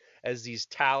them as these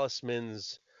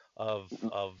talismans of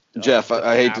Jeff, what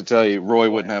I hate to tell you, Roy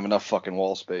Go wouldn't ahead. have enough fucking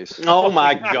wall space. Oh my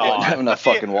Wouldn't have god. enough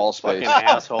fucking wall space. Fucking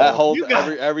asshole. That whole You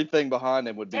got- everything behind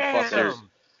him would be fucking.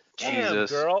 Damn. Damn,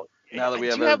 Jesus. girl. Now that we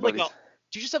Do have you have like everybody's.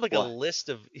 do you just have like a What? list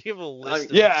of you have a list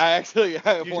of Yeah, I actually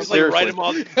have you one. just like write Seriously. them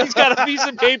all. He's got a piece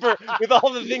of paper with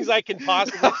all the things I can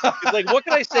possibly. It's like, what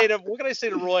can I say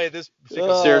to Roy at this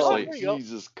particular? Seriously. Oh, there you go.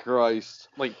 Jesus Christ.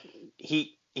 Like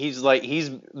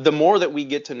he's the more that we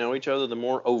get to know each other, the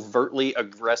more overtly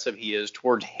aggressive he is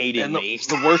towards hating And me.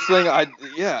 the worst thing and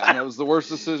that was the worst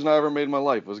decision I ever made in my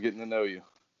life was getting to know you.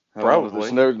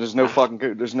 Probably. There's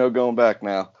no going back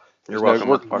now. You're welcome,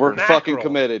 We're motherfucker. fucking Mackerel.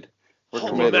 committed. We're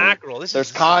Holy committed. mackerel!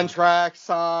 There's contracts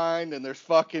signed and there's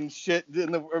fucking shit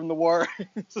in the works.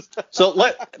 So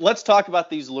let's talk about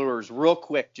these lures real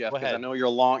quick, Jeff, Go because I ahead. know you're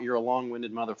a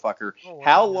long-winded motherfucker. Oh, wow.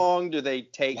 How long do they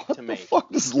take What to the make?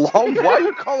 fuck is long? Why are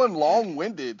you calling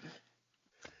long-winded?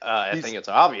 I think it's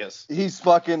obvious. He's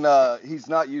fucking. He's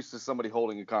not used to somebody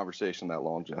holding a conversation that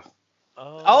long, Jeff.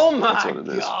 Oh That's my what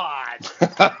it is.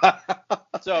 god!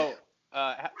 So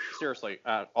seriously,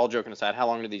 all joking aside, how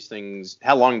long did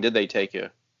they take you?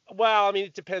 Well, I mean,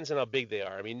 it depends on how big they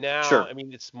are. I mean, now, Sure. I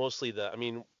mean, it's mostly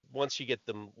once you get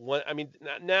them,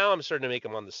 now I'm starting to make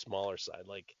them on the smaller side,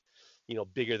 like,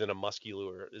 bigger than a musky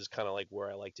lure is kind of like where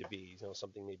I like to be.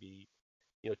 Something maybe,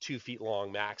 2 feet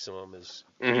long maximum is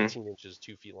Mhm. 18 inches,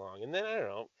 2 feet long. And then, I don't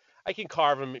know, I can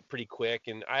carve them pretty quick.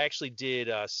 And I actually did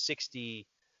 60,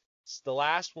 the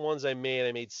last ones I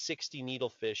made 60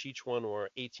 needlefish. Each one were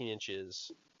 18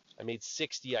 inches. I made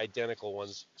 60 identical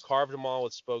ones, carved them all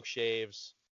with spoke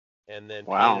shaves, and then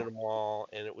Wow. painted them all,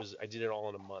 and I did it all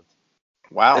in a month.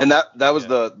 Wow. And that was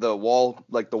Yeah. the wall,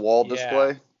 like the wall Yeah,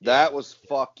 display. That yeah. was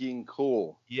fucking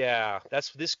cool. Yeah,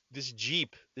 that's this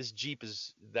Jeep. This Jeep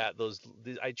is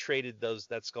I traded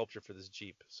that sculpture for this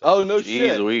Jeep. So Oh no Jeez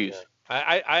shit. Louise.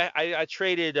 I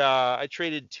traded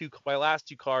my last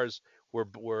 2 cars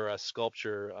were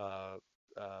sculpture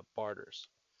barters.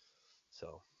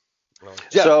 So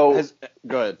Jeff, So-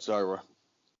 go ahead. Sorry, Roy.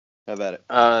 Have at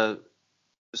it.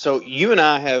 So you and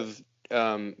I have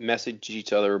messaged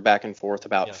each other back and forth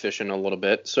about Yeah. fishing a little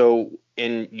bit. So,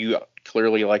 and you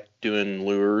clearly like doing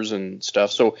lures and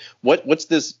stuff. So, what's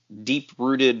this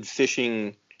deep-rooted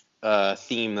fishing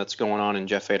theme that's going on in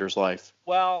Geoff Feder's life?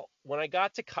 well, when I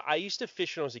got to I used to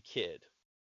fish when I was a kid.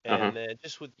 And Uh-huh. then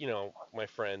just with, my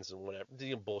friends and whatever,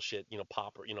 bullshit,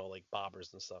 popper, like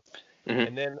bobbers and stuff. Mhm.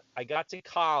 And then I got to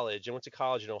college. I went to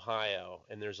college in Ohio,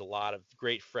 and there's a lot of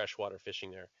great freshwater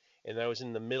fishing there. And I was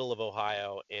in the middle of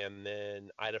Ohio, and then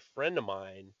I had a friend of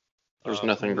mine. There's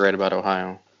nothing great about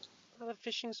Ohio. The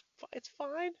fishing's it's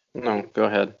fine. No, go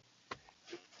ahead.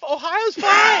 Ohio's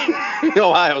fine.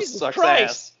 Ohio Jesus sucks Christ.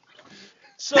 ass.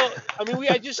 So, I mean,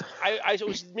 I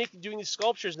was doing these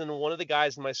sculptures, and then one of the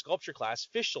guys in my sculpture class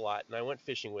fished a lot, and I went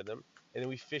fishing with him, and then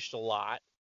we fished a lot.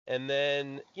 And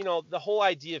then, the whole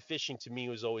idea of fishing to me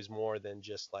was always more than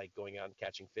just like going out and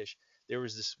catching fish. There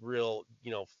was this real,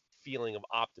 feeling of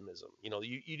optimism.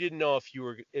 You didn't know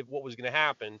what was going to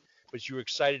happen, but you were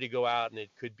excited to go out, and it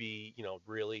could be,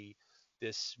 really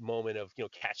this moment of,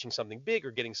 catching something big or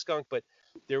getting skunked. But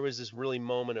there was this really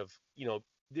moment of,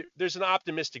 there's an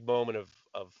optimistic moment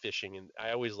of fishing, and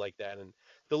I always like that. And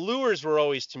the lures were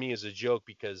always to me as a joke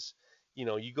because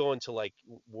you go into like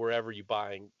wherever you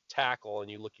buying tackle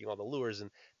and you're looking at all the lures and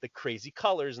the crazy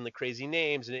colors and the crazy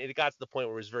names, and it got to the point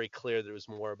where it was very clear that it was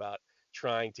more about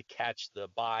trying to catch the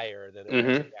buyer than it was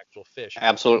Mm-hmm. the actual fish.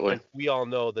 Absolutely. And we all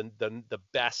know the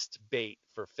best bait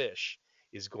for fish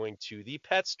is going to the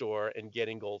pet store and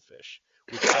getting goldfish,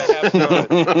 which I have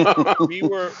done. We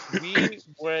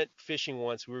went fishing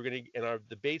once. We were gonna, and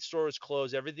the bait store was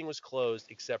closed. Everything was closed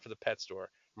except for the pet store.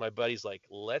 My buddy's like,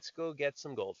 "Let's go get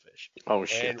some goldfish." Oh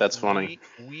shit, And that's funny.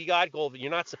 we got goldfish.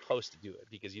 You're not supposed to do it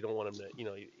because you don't want them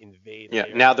to, invade. Yeah,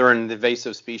 the now area. they're an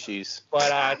invasive species. But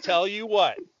I tell you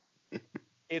what,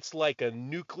 it's like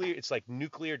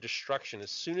nuclear destruction.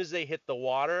 As soon as they hit the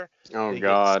water, Oh they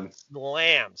God. get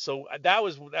slammed. So that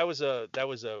was a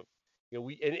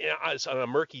we and it's on a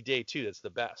murky day too. That's the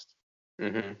best.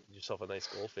 Mm-hmm. Get yourself a nice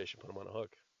goldfish and put them on a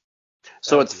hook.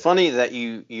 So it's funny that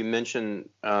you mentioned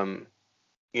the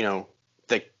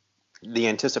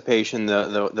anticipation,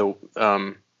 the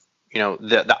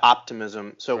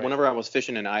optimism. So Right. whenever I was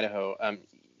fishing in Idaho,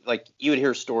 like you would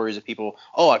hear stories of people,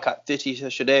 oh, I caught 50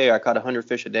 fish a day, or I caught 100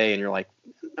 fish a day, and you're like,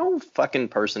 no fucking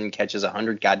person catches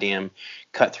 100 goddamn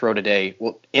cutthroat a day.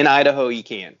 Well, in Idaho you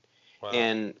can. Wow.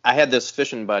 And I had this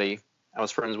fishing buddy. I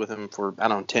was friends with him for, I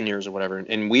don't know, 10 years or whatever.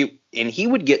 And he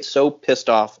would get so pissed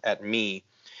off at me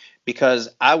because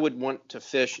I would want to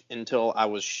fish until I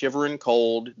was shivering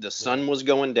cold. The sun was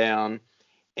going down.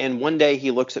 And one day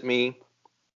he looks at me.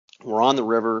 We're on the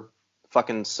river.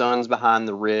 Fucking sun's behind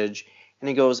the ridge. And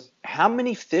he goes, how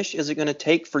many fish is it going to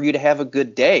take for you to have a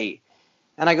good day?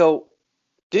 And I go,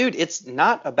 dude, it's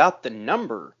not about the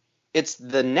number. It's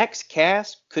the next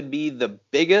cast could be the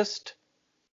biggest,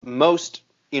 most,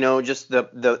 just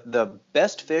the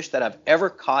best fish that I've ever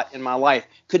caught in my life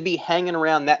could be hanging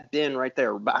around that bin right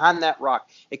there, behind that rock.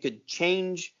 It could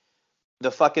change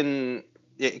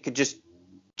it could just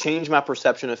change my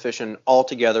perception of fishing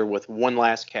altogether with one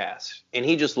last cast. And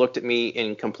he just looked at me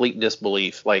in complete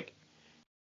disbelief, like,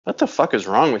 what the fuck is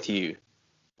wrong with you?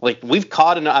 Like, we've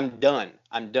caught enough. I'm done.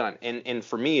 And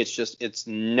for me, it's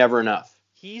never enough.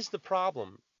 He's the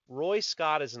problem. Roy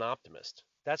Scott is an optimist.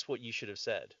 That's what you should have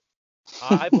said.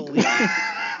 I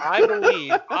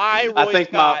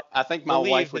think my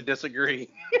wife would disagree.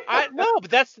 But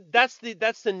that's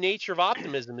the nature of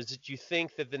optimism, is that you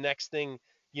think that the next thing,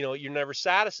 you're never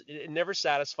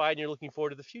satisfied and you're looking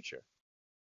forward to the future.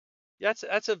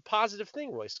 That's a positive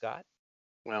thing, Roy Scott.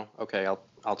 Well, okay,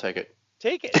 I'll take it.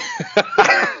 Take it.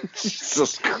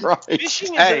 Jesus Christ.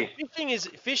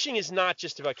 Fishing is not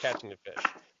just about catching the fish.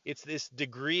 It's this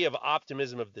degree of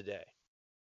optimism of the day.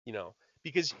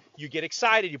 Because you get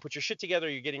excited, you put your shit together,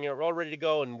 you're all ready to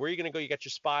go, and where are you going to go? You got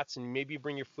your spots, and maybe you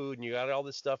bring your food, and you got all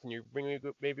this stuff, and you're bringing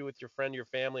maybe with your friend, your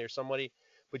family, or somebody,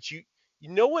 but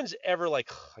no one's ever like,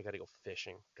 oh, I got to go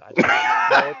fishing. God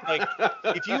damn. It's like,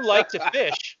 if you like to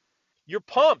fish, you're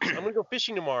pumped. I'm going to go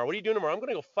fishing tomorrow. What are you doing tomorrow? I'm going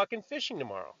to go fucking fishing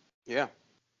tomorrow. Yeah.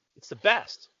 It's the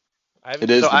best. It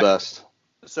is the best.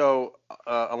 So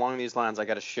along these lines, I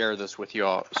got to share this with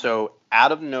y'all. So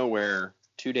out of nowhere,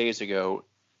 2 days ago,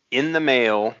 in the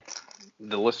mail,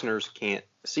 the listeners can't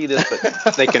see this,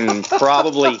 but they can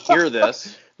probably hear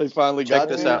this. They finally Check got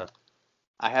this you. out.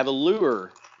 I have a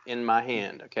lure in my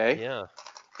hand, okay? Yeah.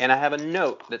 And I have a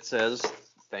note that says,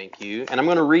 thank you. And I'm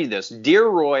going to read this. Dear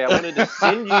Roy, I wanted to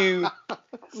send you...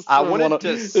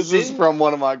 This is from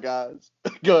one of my guys.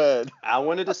 Go ahead. I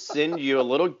wanted to send you a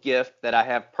little gift that I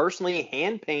have personally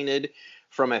hand-painted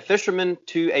from a fisherman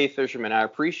to a fisherman. I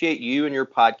appreciate you and your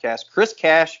podcast. Chris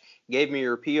Cash gave me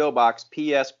your P.O. Box.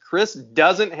 P.S. Chris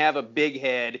doesn't have a big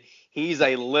head. He's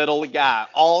a little guy.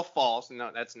 All false.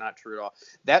 No, that's not true at all.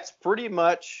 That's pretty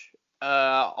much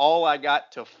all I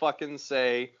got to fucking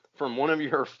say from one of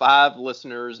your 5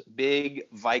 listeners, Big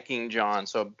Viking John.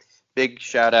 So big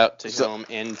shout out to him,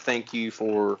 and thank you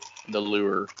for the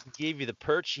lure. He gave you the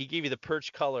perch. He gave you the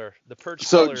perch color. The perch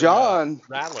So color. John,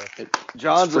 Rattler.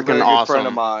 John's a very good awesome friend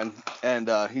of mine, and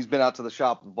he's been out to the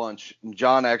shop a bunch.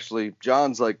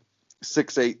 John's like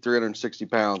 6'8", 360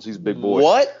 pounds. He's a big boy.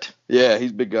 What? Yeah,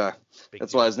 he's a big guy.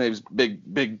 That's why his name's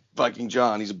Big Viking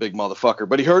John. He's a big motherfucker.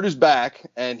 But he hurt his back,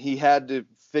 and he had to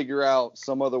figure out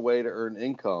some other way to earn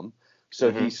income.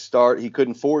 So he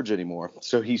couldn't forge anymore.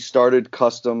 So he started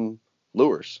custom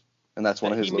lures, and that's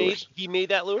one of his lures. He made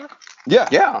that lure? Yeah.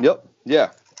 Yeah. Yep.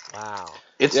 Yeah. Wow.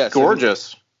 It's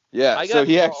gorgeous. So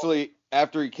he actually,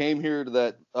 after he came here to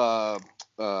that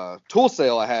tool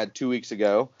sale I had 2 weeks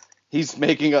ago, he's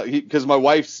making because my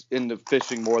wife's into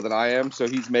fishing more than I am, so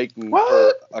he's making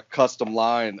her a custom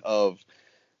line of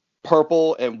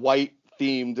purple and white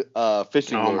themed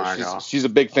fishing Oh lures. my God. She's a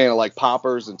big fan of like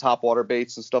poppers and topwater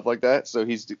baits and stuff like that. So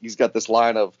he's got this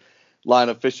line of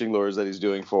fishing lures that he's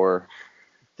doing for her.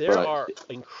 There But are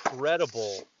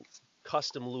incredible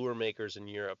custom lure makers in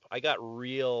Europe. I got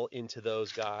real into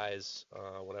those guys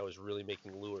when I was really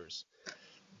making lures.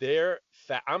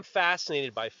 I'm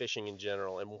fascinated by fishing in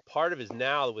general, and part of it is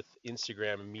now with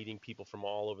Instagram and meeting people from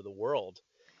all over the world,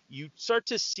 you start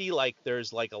to see like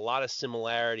there's like a lot of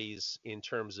similarities in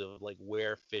terms of like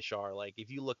where fish are. Like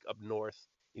if you look up north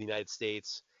in the United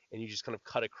States and you just kind of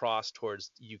cut across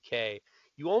towards UK,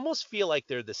 you almost feel like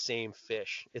they're the same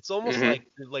fish. It's almost Hmm.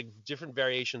 like different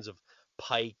variations of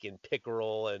pike and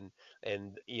pickerel and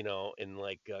and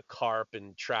like carp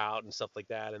and trout and stuff like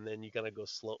that, and then you kind of go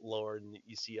lower and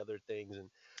you see other things.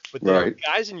 But there right.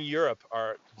 guys in Europe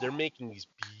they're making these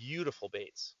beautiful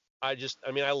baits. I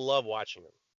love watching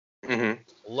them. Hmm.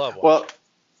 Love Well,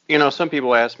 watching. some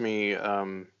people ask me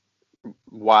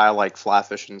why I like fly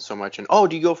fishing so much, and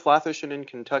do you go fly fishing in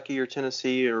Kentucky or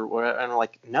Tennessee or what? And I'm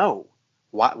like, no.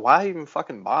 Why even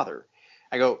fucking bother?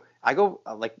 I go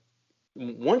like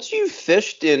once you've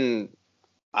fished in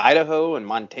Idaho and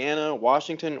Montana,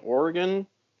 Washington, Oregon,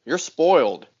 you're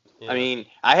spoiled. I Yeah, mean,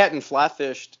 I hadn't fly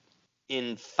fished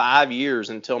in 5 years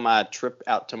until my trip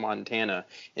out to Montana,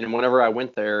 and whenever I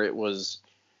went there, it was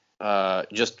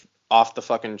just off the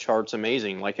fucking charts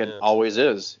amazing, like it yeah. always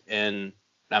is. And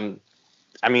I'm,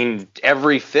 I mean,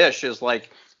 every fish is like,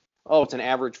 oh, it's an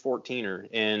average 14er,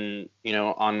 and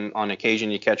on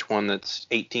occasion you catch one that's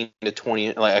 18 to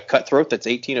 20, like a cutthroat that's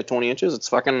 18 to 20 inches. It's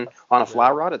fucking on a Yeah, fly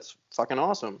rod. It's fucking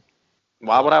awesome. I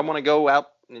Why would love I it. want to go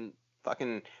out in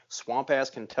fucking swamp ass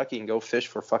Kentucky and go fish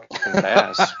for fucking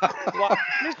bass?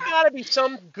 There's got to be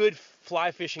some good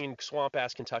fly fishing in swamp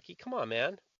ass Kentucky. Come on,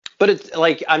 man. But it's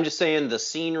like I'm just saying the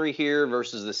scenery here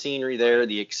versus the scenery there, Right.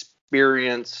 the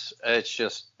experience. It's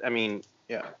just, I mean,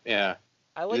 yeah, yeah.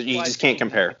 I like You fly just can't fishing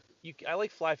because compare. I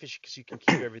like fly fishing because you can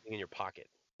keep everything in your pocket.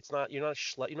 It's not you're not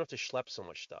you don't have to schlep so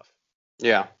much stuff.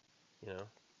 Yeah. You know.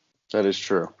 That is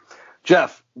true.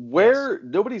 Jeff, Yes. where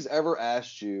nobody's ever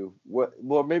asked you what,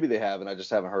 well, maybe they have, and I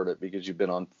just haven't heard it because you've been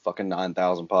on fucking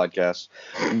 9,000 podcasts.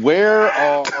 Where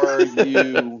are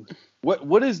you?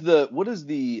 What is the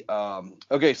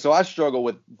okay, so I struggle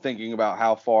with thinking about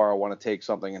how far I want to take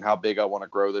something and how big I want to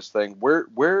grow this thing.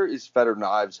 Where is Feder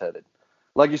Knives headed?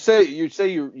 Like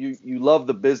you love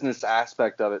the business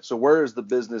aspect of it. So where is the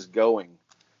business going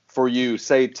for you,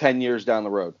 say 10 years down the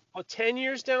road? Oh, 10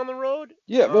 years down the road?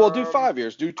 Yeah, well, do 5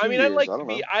 years, do I 2 mean, I'd years. like I to don't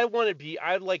be, know.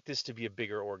 I'd like this to be a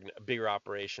bigger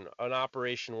operation, an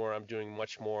operation where I'm doing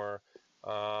much more.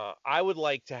 I would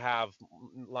like to have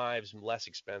knives less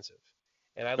expensive,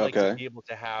 and I'd like to Okay. be able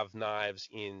to have knives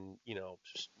in,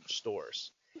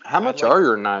 stores. How I'd much like, are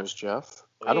your knives, Jeff?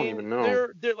 I I don't mean, even know.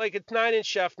 they're like a 9-inch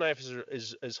chef knife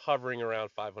is hovering around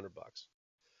 $500.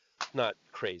 Not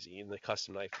crazy in the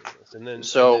custom knife business, and then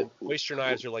So, oyster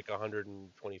knives are like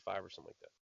 125 or something like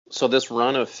that. so this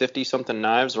run of 50 something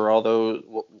knives are all those?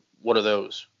 What are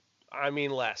those? I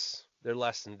mean less. They're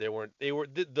less than they weren't. They were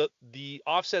the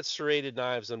offset serrated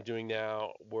knives I'm doing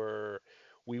now were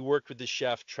we worked with the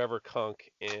chef Trevor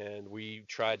Kunk and we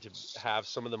tried to have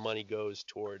some of the money goes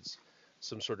towards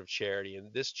some sort of charity,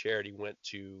 and this charity went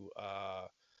to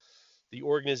the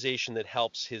organization that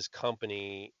helps his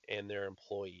company and their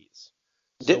employees.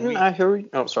 So Didn't I hear you?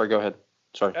 Oh, sorry. Go ahead.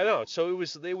 Sorry. I know. So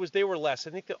they were less. I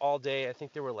think that all day I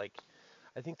think they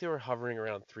were hovering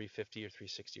around 350 or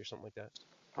 360 or something like that.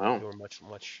 Wow. They were much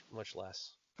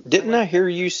less. I Didn't like I that. hear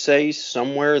you say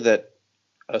somewhere that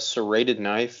a serrated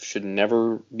knife should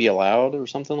never be allowed or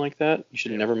something like that? You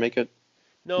should Yeah. never make it.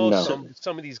 No, No,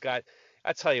 some of these guys.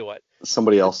 I tell you what,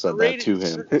 somebody the else said that to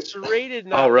him. serrated Oh,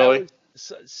 knife that really?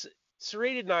 was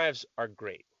serrated knives are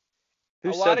great.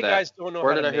 Who A lot said of guys that? don't know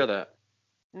Where how to did I hear make. that?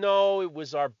 No, it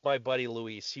was my buddy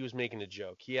Luis. He was making a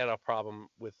joke. He had a problem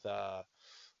with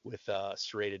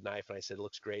serrated knife, and I said it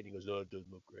looks great. And he goes, no, it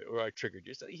doesn't look great. Or I triggered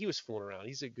you. So he was fooling around.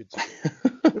 He's a good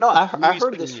dude. No, I Luis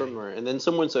heard this Cunha. somewhere, and then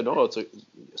someone said, "Oh,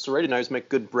 serrated knives make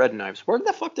good bread knives." Where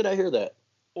the fuck did I hear that?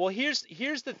 Well, here's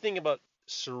the thing about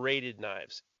serrated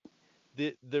knives.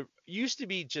 The used to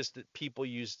be just that people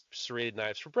used serrated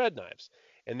knives for bread knives,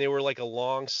 and they were like a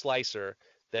long slicer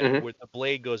that Hmm. where the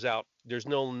blade goes out. There's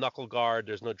no knuckle guard,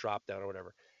 there's no drop down or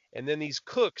whatever. And then these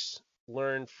cooks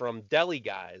learned from deli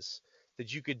guys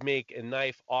that you could make a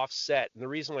knife offset. And the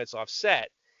reason why it's offset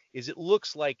is it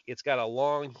looks like it's got a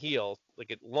long heel, like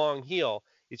a long heel.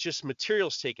 It's just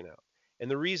materials taken out.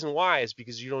 And the reason why is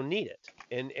because you don't need it.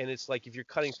 And it's like if you're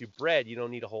cutting through bread, you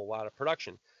don't need a whole lot of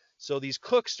production. So these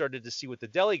cooks started to see what the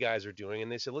deli guys are doing,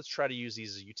 and they said, let's try to use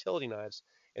these as utility knives.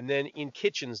 And then in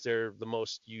kitchens, they're the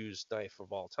most used knife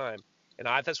of all time. And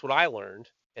that's what I learned.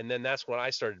 And then that's when I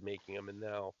started making them. And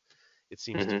now it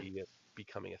seems to Hmm. be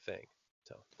becoming a thing.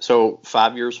 So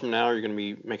 5 years from now, you're going to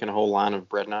be making a whole line of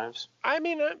bread knives? I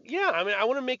mean, yeah. I mean, I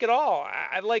want to make it all.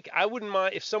 I wouldn't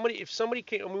mind if somebody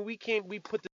came. I mean, we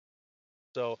put this.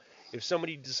 So if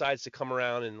somebody decides to come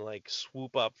around and like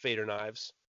swoop up Feder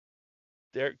knives,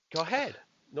 there, go ahead.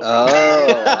 No problem.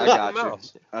 Oh, I Open got your you. mouth. I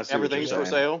see what you're Everything's for saying.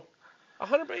 sale?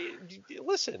 100.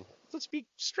 Listen, let's be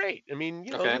straight. I mean,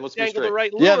 Okay, you let's be dangle the straight.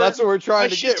 right lure. Yeah, that's what we're My trying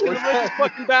to shit's get. gonna, this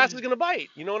fucking bass is gonna bite.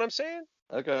 You know what I'm saying?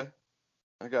 Okay,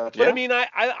 I got you. But I Yeah. mean,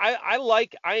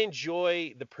 I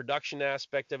enjoy the production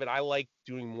aspect of it. I like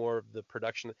doing more of the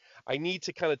production. I need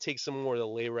to kind of take some more of the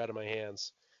labor out of my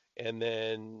hands, and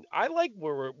then I like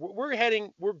where we're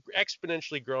heading. We're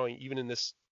exponentially growing, even in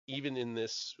this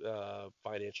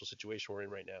financial situation we're in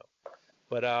right now.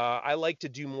 But I like to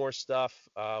do more stuff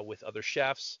with other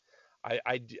chefs.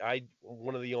 I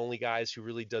one of the only guys who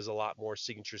really does a lot more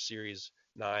signature series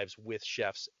knives with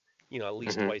chefs, at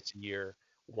least Hmm. twice a year,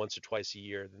 once or twice a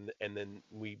year, and then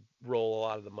we roll a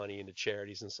lot of the money into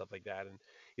charities and stuff like that. And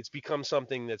it's become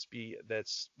something that's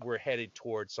we're headed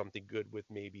towards something good with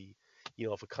maybe,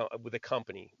 if with a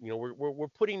company, we're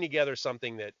putting together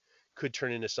something that could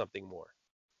turn into something more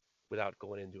without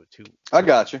going into it I too much.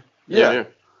 got you. Yeah, Yeah. yeah.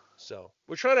 So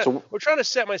we're trying So, to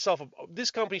set myself up. This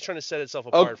company's trying to set itself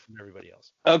Oh, apart from everybody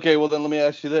else. okay. Well, then let me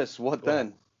ask you this: what Go ahead.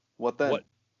 then? What then? What?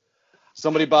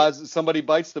 Somebody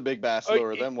bites the big bass Or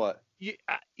lure. Then what?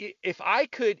 if I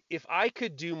could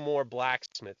do more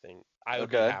blacksmithing, I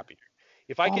would be Okay. happier.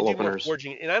 If I could bottle do more openers.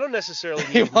 forging, and I don't necessarily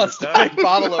He need to wants make to make knives.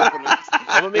 bottle openers. I'm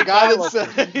gonna The make guy bottle that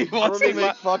openers. said he I'm wants gonna to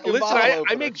make fucking listen. bottle I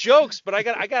openers. make jokes, but I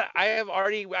got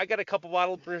a couple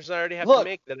bottle openers I already have to Look,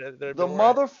 make that have the been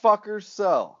where motherfuckers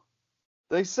sell.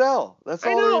 They sell. That's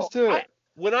I all there is know. to it.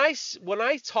 When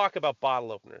I talk about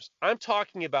bottle openers, I'm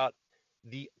talking about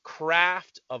the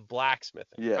craft of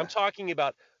blacksmithing. I'm Yeah. talking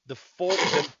about the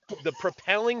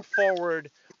propelling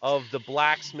forward of the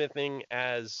blacksmithing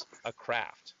as a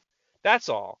craft. That's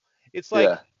all. It's like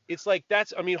Yeah.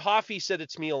 that's. I mean, Hoffy said it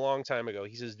to me a long time ago.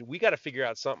 He says we got to figure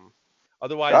out something, I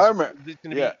otherwise remember.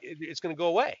 Yeah. it's gonna go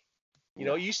away.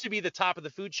 Yeah. It used to be the top of the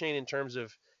food chain in terms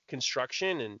of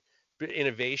construction and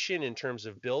innovation, in terms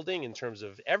of building, in terms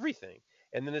of everything.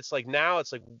 And then it's like now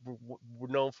it's like we're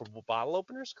known for bottle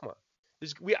openers. Come on,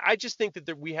 I just think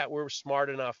that we're smart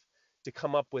enough to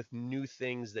come up with new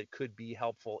things that could be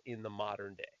helpful in the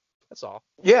modern day. That's all.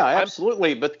 Yeah, I'm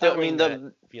absolutely. But I mean, propelling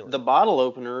that feeling. the bottle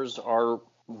openers are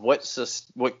what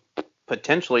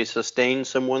potentially sustains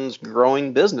someone's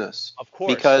growing business. Of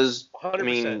course, Because I 100%,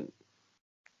 mean,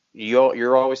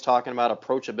 you're always talking about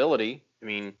approachability. I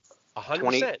mean,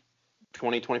 20, 100%.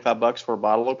 $25 for a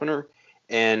bottle opener,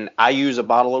 and I use a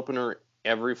bottle opener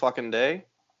every fucking day.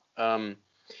 And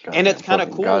it's kind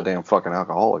of cool. Goddamn fucking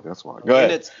alcoholic. That's why. Go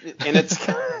And ahead.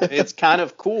 it's kind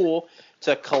of cool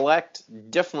to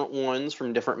collect different ones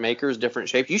from different makers, different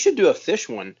shapes. You should do a fish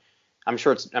one. I'm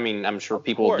sure Of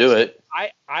people will course. do it.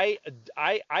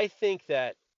 I think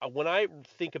that when I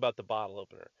think about the bottle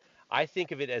opener, I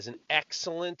think of it as an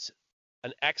excellent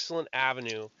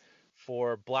avenue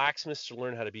for blacksmiths to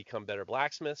learn how to become better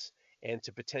blacksmiths and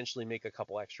to potentially make a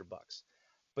couple extra bucks.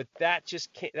 But that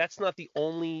just can't. That's not the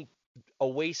only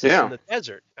oasis in Yeah. the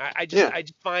desert. Yeah. I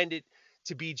just find it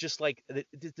to be just like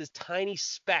this tiny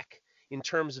speck in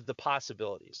terms of the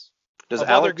possibilities Does of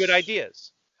other good Alex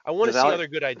ideas. I want to does see Alex other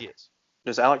good ideas.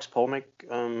 does Alex Pohl make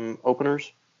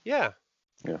openers? Yeah,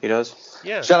 Yeah. He does.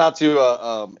 yeah. Shout out to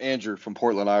Andrew from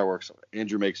Portland Ironworks.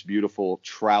 Andrew makes beautiful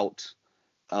trout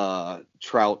bottle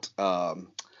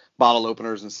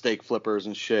openers and steak flippers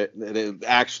and shit. It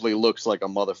actually looks like a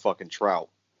motherfucking trout.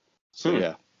 So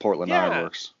yeah, Portland Yeah,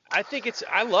 Ironworks. I think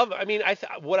I mean,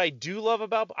 what I do love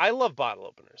I love bottle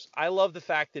openers. I love the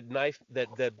fact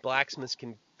that blacksmiths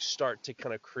can start to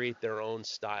kind of create their own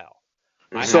style.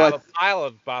 I Mhm. So have I a pile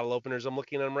of bottle openers. I'm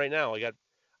looking at them right now. I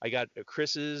got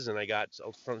Chris's, and I got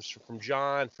from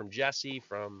John, from Jesse,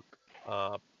 from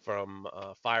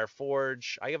Fire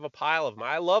Forge. I have a pile of them.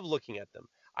 I love looking at them.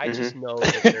 I just Mhm. know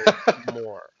that there's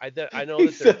more. I know he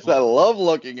that there's says I more. love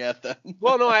looking at them.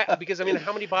 Well, no, because I mean,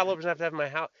 how many bottle openers I have to have in my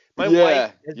house? My wife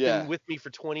Yeah, has yeah. been with me for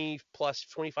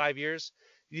 25 years.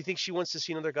 Do you think she wants to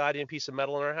see another goddamn piece of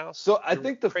metal in our house? So I You're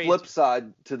think the crazy. flip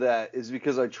side to that is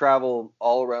because I travel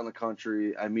all around the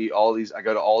country. I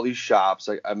go to all these shops.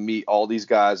 I meet all these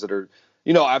guys that are,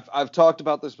 I've talked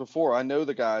about this before. I know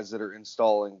the guys that are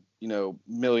installing, $1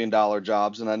 million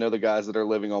jobs, and I know the guys that are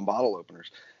living on bottle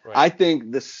openers. Right. I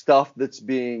think the stuff that's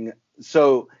being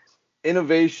so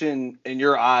innovation in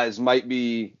your eyes might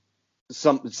be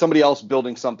somebody else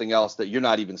building something else that you're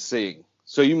not even seeing.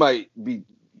 So you might be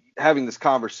having this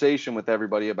conversation with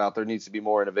everybody about there needs to be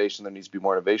more innovation,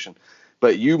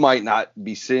 but you might not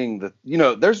be seeing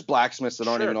there's blacksmiths that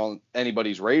aren't even on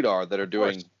anybody's radar that are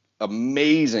doing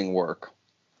amazing work,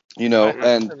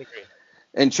 and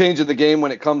changing the game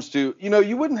when it comes to,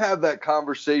 you wouldn't have that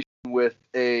conversation with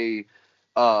a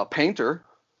painter,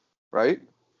 right?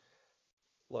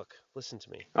 Look, listen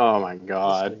to me. Oh my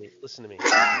God. Listen to me.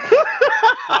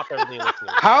 Stop everything and listen to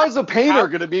me. How is a painter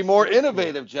going to be more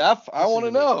innovative, Jeff? I want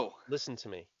to know. Listen to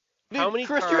me. Dude, how many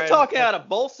Chris, times you're talking out of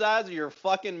both sides of your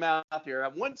fucking mouth here.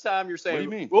 At one time you're saying, what do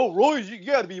you mean? Well, Roy, you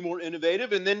got to be more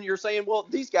innovative, and then you're saying, well,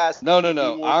 these guys No.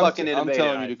 I'm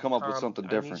telling you to come up with something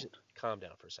different. Calm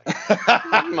down for a second.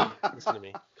 Listen to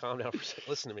me. Calm down for a second.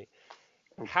 Listen to me.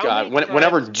 God,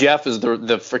 whenever Geoff is the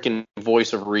freaking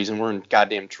voice of reason, we're in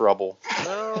goddamn trouble.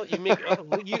 Well,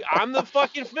 I'm the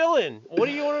fucking fill-in. What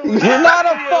do you want to? You're not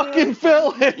a fucking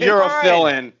fill-in. You're a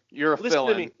fill-in. You're a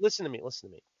fill-in. Listen to me.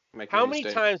 How many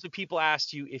times have people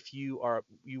asked you if you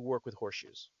work with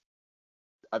horseshoes?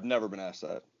 I've never been asked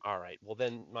that. All right. Well,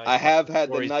 then I have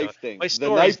had the knife thing. The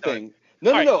knife thing.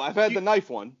 No. I've had the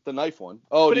knife one. The knife one.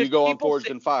 Oh, do you go on Forged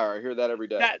in Fire? I hear that every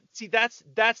day. That's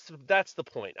the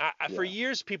point. For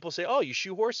years, people say, "Oh, you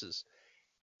shoe horses."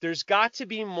 There's got to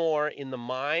be more in the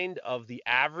mind of the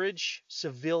average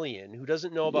civilian who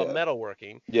doesn't know about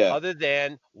metalworking, other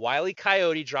than Wile E.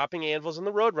 Coyote dropping anvils on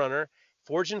the Roadrunner,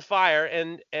 Forged in Fire,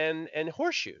 and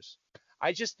horseshoes.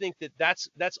 I just think that's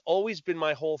always been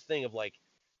my whole thing of like,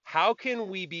 how can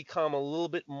we become a little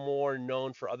bit more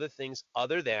known for other things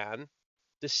other than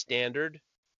the standard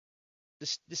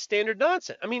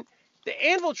nonsense? I mean, the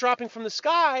anvil dropping from the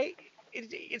sky,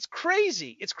 it's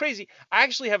crazy. It's crazy. I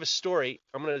actually have a story.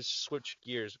 I'm going to switch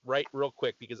gears real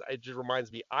quick because it just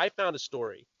reminds me. I found a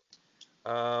story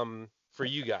for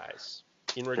you guys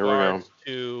in regards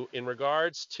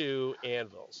to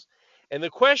anvils. And the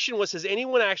question was, has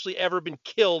anyone actually ever been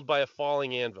killed by a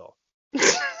falling anvil?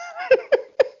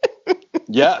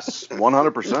 Yes,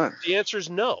 100%. The answer is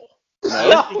no.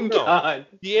 Oh, God.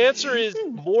 The answer is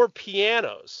more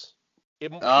pianos.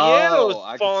 Pianos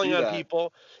falling on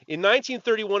people. In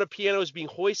 1931, a piano was being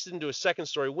hoisted into a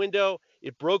second-story window.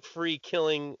 It broke free,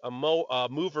 killing a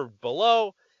mover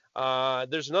below.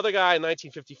 There's another guy in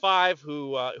 1955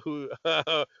 who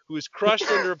was crushed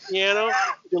under a piano,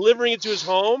 delivering it to his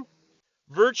home.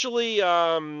 Virtually,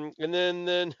 and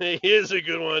then here's a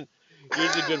good one.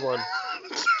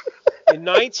 In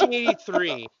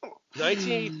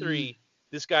 1983,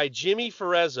 this guy Jimmy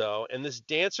Ferezzo and this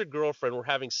dancer girlfriend were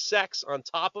having sex on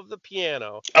top of the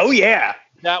piano. Oh yeah.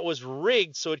 That was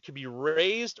rigged so it could be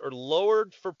raised or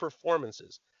lowered for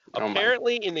performances.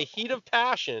 Apparently, in the heat of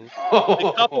passion,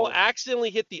 the couple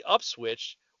accidentally hit the up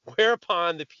switch,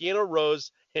 whereupon the piano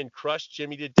rose and crushed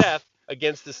Jimmy to death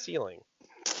against the ceiling.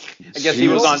 I guess he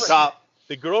was on top.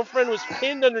 The girlfriend was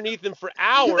pinned underneath him for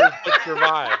hours but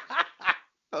survived.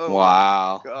 Oh,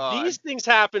 wow. God. These things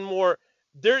happen more.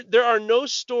 There are no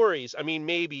stories. I mean,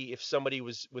 maybe if somebody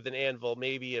was with an anvil,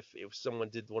 maybe if someone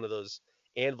did one of those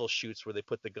anvil shoots where they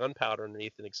put the gunpowder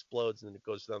underneath and explodes and then it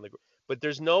goes down the. But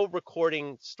there's no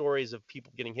recording stories of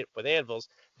people getting hit with anvils.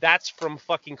 That's from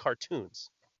fucking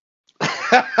cartoons.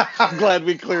 I'm glad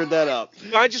we cleared that up.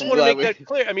 I just want to make that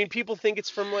clear. I mean, people think it's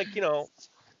from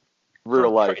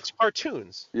real life. It's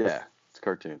cartoons. Yeah, it's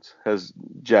cartoons. Has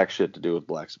jack shit to do with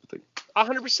blacksmithing.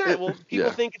 100%. Well,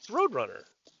 people think it's Roadrunner.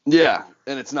 Yeah,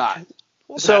 and it's not.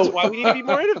 Well, so that's why we need to be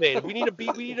more innovative. We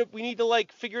need to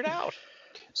like figure it out.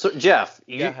 So Geoff,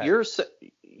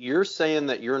 you're saying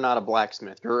that you're not a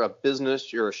blacksmith. You're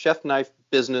a chef knife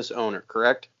business owner,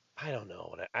 correct? I don't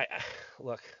know. I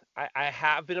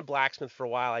have been a blacksmith for a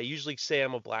while. I usually say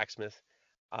I'm a blacksmith.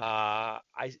 Now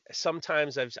that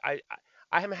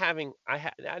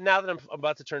I'm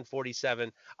about to turn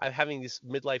 47, I'm having this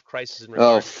midlife crisis in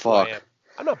regards to who I am.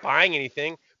 I'm not buying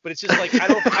anything, but it's just like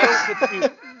I'm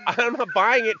not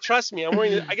buying it. Trust me, I'm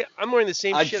wearing the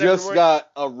same shit. I just got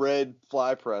a red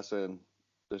fly press in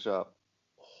the shop.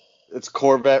 It's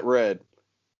Corvette red.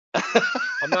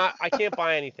 I can't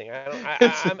buy anything.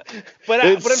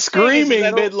 It's screaming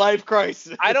midlife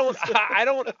crisis. I don't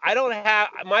have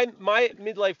my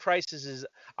midlife crisis is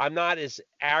I'm not as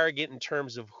arrogant in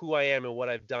terms of who I am and what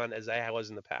I've done as I was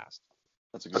in the past.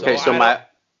 That's a good okay. So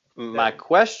my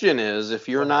question is, if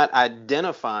you're not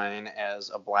identifying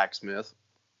as a blacksmith,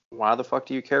 why the fuck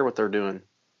do you care what they're doing?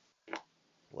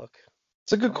 Look,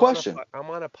 it's a good question. I'm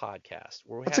on a podcast.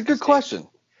 That's a good question.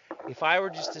 If I were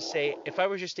just to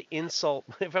insult,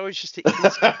 no,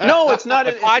 it's not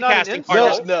a podcasting.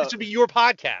 podcast. This would be your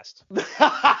podcast.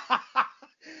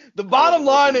 The bottom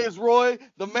line is, Roy,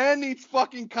 the man needs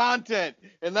fucking content,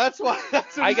 and that's what I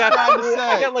he's trying to say.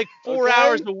 I got like 4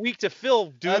 hours a week to fill,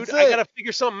 dude. That's I it. gotta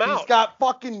figure something out. He's got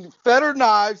fucking Feder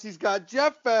Knives. He's got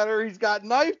Geoff Feder. He's got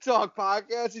Knife Talk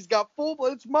podcast. He's got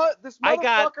this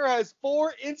motherfucker has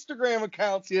 4 Instagram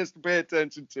accounts he has to pay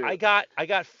attention to. I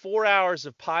got 4 hours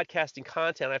of podcasting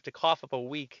content. I have to cough up a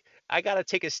week. I gotta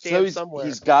take a stand somewhere.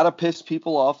 He's got to piss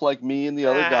people off like me and the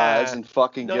other guys and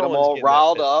fucking get them all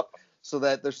riled up so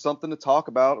that there's something to talk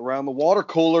about around the water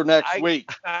cooler next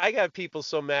week. I got people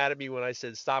so mad at me when I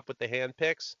said stop with the hand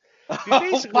picks.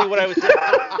 Basically, what I was saying,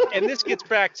 and this gets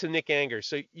back to Nick Anger.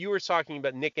 So you were talking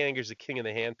about Nick Anger's the king of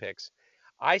the hand picks.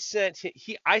 I sent him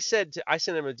a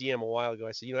DM a while ago.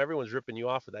 I said, everyone's ripping you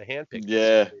off with that hand pick.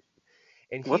 Yeah.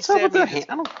 And what's up with the hand?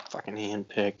 I don't fucking hand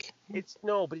pick. It's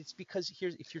because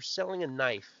if you're selling a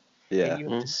knife Yeah. and you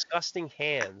have disgusting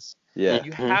hands, Yeah.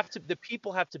 the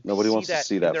people have to Nobody see wants to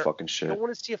see that fucking shit. They don't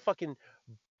want to see a fucking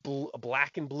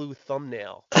black and blue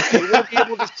thumbnail. They won't be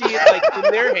able to see it like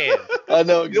in their hand. I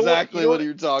know exactly what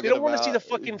you're talking about. They don't want to see the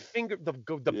fucking finger,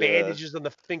 the bandages on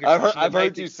the fingers. I've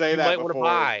heard you say that might before. want to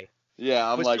buy.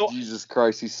 Yeah, Jesus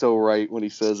Christ, he's so right when he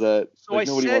says that. So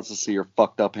nobody wants to see your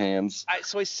fucked up hands.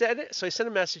 So I sent a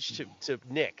message to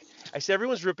Nick. I said,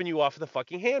 everyone's ripping you off of the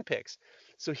fucking hand picks.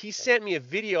 So he sent me a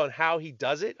video on how he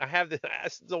does it. I have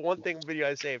that's the one thing video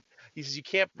I saved. He says, you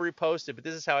can't repost it, but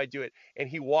this is how I do it. And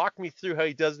he walked me through how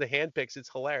he does the hand picks. It's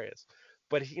hilarious.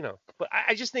 But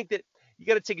I just think that you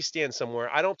got to take a stand somewhere.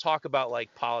 I don't talk about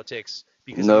like politics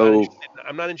because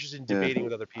I'm not interested in debating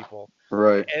with other people.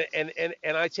 Right.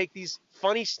 And I take these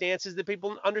funny stances that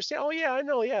people understand. Oh yeah, I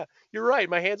know. Yeah, you're right.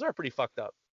 My hands are pretty fucked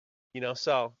up.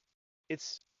 So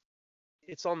it's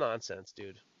all nonsense,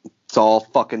 dude. It's all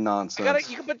fucking nonsense.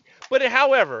 But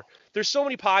however, there's so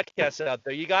many podcasts out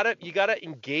there. You gotta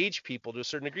engage people to a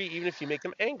certain degree, even if you make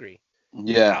them angry.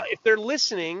 Yeah. If they're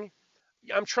listening,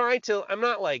 I'm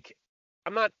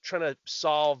not trying to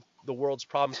solve the world's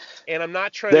problems, and I'm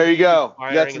not trying. There you go.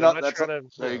 There you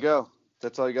go.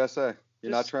 That's all you gotta say.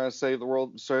 You're not trying to save the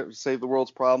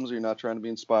world's problems. Or you're not trying to be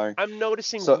inspiring. I'm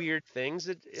noticing weird things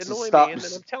that annoy me, and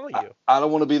then I'm telling you. I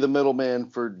don't want to be the middleman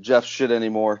for Jeff's shit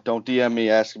anymore. Don't DM me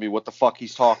asking me what the fuck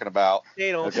he's talking about.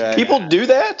 They don't. Okay? People do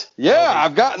that? Yeah,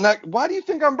 I've gotten that. Why do you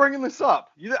think I'm bringing this up?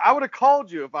 I would have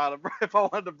called you if I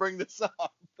wanted to bring this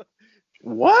up.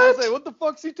 What? I say, what the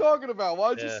fuck's he talking about?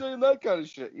 Why is he saying that kind of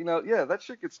shit? That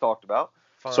shit gets talked about.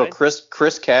 Fine. So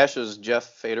Chris Cash is Geoff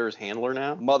Feder's handler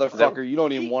now? Motherfucker, you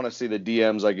don't even want to see the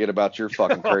DMs I get about your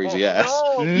fucking crazy ass.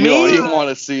 No, you don't even want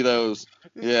to see those.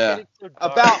 Yeah.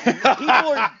 About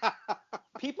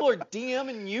people are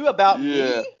DMing you about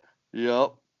me?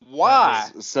 Yep.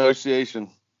 Why? Association.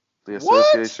 The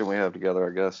association we have together,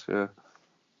 I guess. Yeah.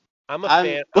 I'm a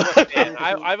fan.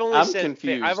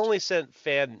 Confused. I've only sent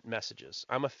fan messages.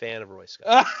 I'm a fan of Roy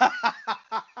Scott.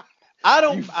 I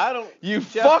don't. You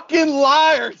Jeff, fucking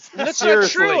liars! That's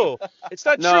seriously. not true. It's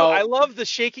not true. I love the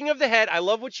shaking of the head. I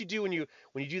love what you do when you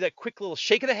do that quick little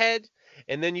shake of the head,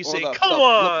 and then you say, "Come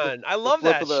on!" I love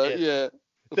that shit. Yeah.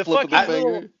 The fucking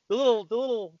the little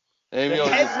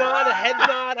head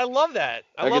nod. I love that.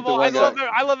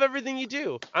 I love everything you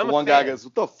do. One guy goes,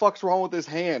 "What the fuck's wrong with his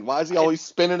hand? Why is he always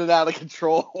spinning it out of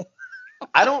control?"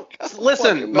 I don't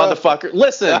listen, motherfucker.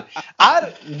 Listen,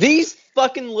 these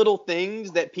fucking little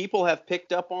things that people have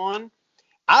picked up on,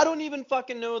 I don't even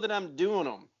fucking know that I'm doing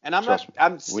them, and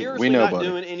I'm seriously not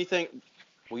doing anything.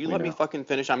 Will you let me fucking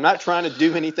finish? I'm not trying to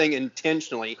do anything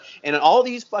intentionally. And all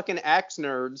these fucking axe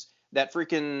nerds that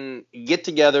freaking get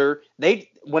together,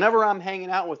 whenever I'm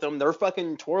hanging out with them, they're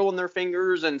fucking twirling their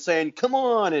fingers and saying, "Come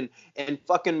on," and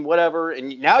fucking whatever.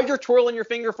 And now you're twirling your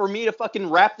finger for me to fucking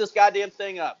wrap this goddamn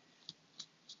thing up.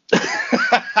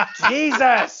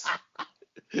 Jesus.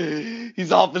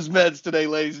 He's off his meds today,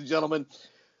 ladies and gentlemen.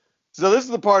 So this is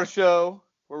the part of the show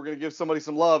where we're going to give somebody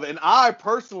some love. And I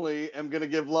personally am going to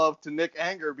give love to Nick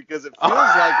Anger because it feels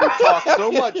like we talk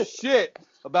so much shit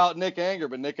about Nick Anger.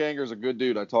 But Nick Anger is a good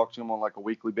dude. I talk to him on like a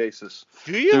weekly basis.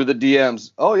 Do you? Through the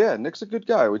DMs. Oh, yeah. Nick's a good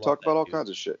guy. We talk about all kinds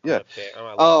of shit. Yeah.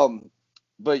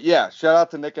 But yeah, shout out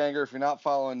to Nick Anger. If you're not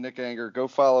following Nick Anger, go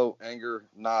follow Anger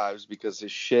Knives because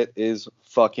his shit is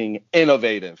fucking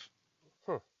innovative.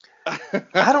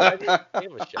 I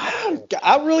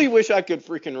really wish I could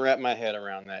freaking wrap my head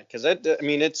around that because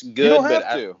it's good. You don't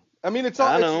have to. It's all.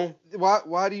 I know.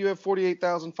 Why do you have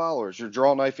 48,000 followers? You're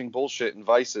draw knifing bullshit and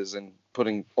vices and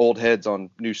putting old heads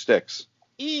on new sticks.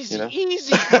 Easy,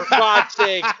 for God's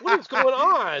sake. What is going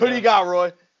on? Who do you got,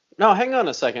 Roy? No, hang on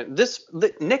a second.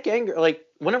 Nick Anger, like,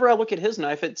 whenever I look at his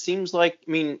knife, it seems like,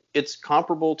 it's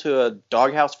comparable to a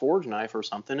Doghouse Forge knife or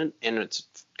something, and it's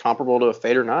comparable to a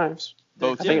Feder Knives.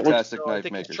 Both They're different. fantastic So knife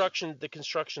the makers. the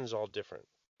construction's all different.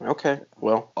 Okay.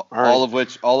 Well, all right. All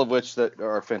of which that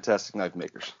are fantastic knife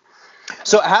makers.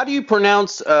 So how do you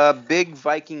pronounce Big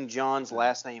Viking John's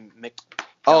last name?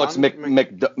 It's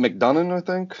McDonough, I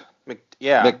think.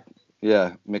 McDonough.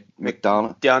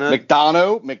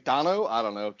 McDonough. I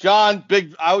don't know. John, I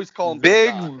always call him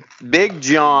Big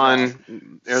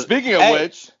John. Speaking of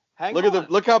which, hang look on.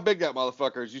 look how big that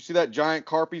motherfucker is. You see that giant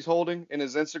carp he's holding in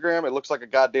his Instagram? It looks like a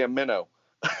goddamn minnow.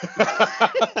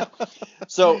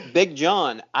 So, Big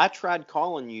John, I tried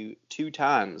calling you 2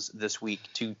 times this week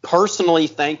to personally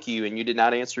thank you, and you did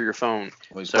not answer your phone.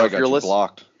 Well, he's so probably if got you're you listening,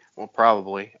 blocked. well,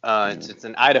 probably. It's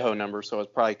an Idaho number, so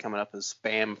it's probably coming up as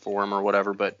spam for him or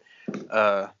whatever. But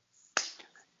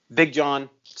Big John,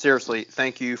 seriously,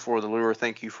 thank you for the lure.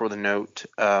 Thank you for the note.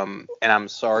 And I'm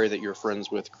sorry that you're friends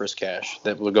with Chris Cash.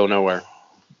 That will go nowhere.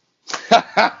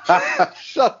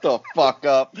 Shut the fuck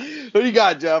up. Who do you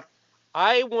got, Geoff?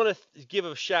 I want to give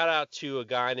a shout out to a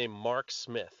guy named Mark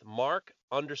Smith.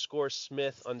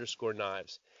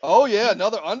 Mark_Smith_knives. Oh yeah,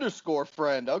 another underscore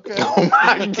friend. Okay. Oh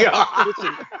my God.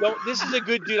 Listen, this is a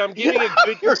good dude. I'm giving a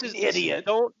good. You're This is an idiot.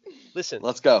 Don't listen.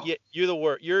 Let's go. Yeah, you're the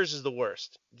worst. Yours is the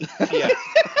worst. Yeah,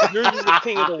 yours is the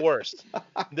king of the worst.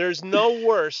 There's no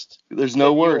worst. There's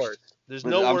no worst. Yours. There's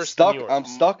no I'm worst stuck. than yours. I'm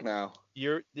stuck now.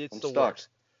 It's I'm the stuck. worst.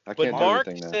 I But can't do Mark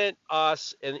anything now. sent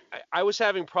us, and I was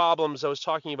having problems. I was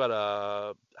talking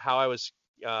about how I was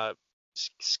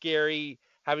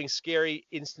having scary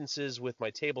instances with my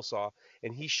table saw,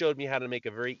 and he showed me how to make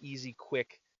a very easy,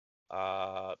 quick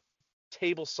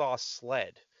table saw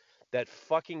sled that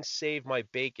fucking saved my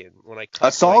bacon when I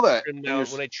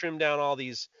trimmed down all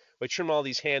these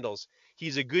handles.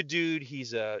 He's a good dude.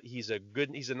 He's a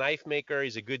knife maker.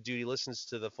 He's a good dude. He listens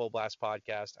to the Full Blast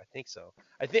podcast. I think so.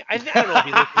 I don't know if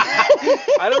he listens.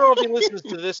 I don't know if he listens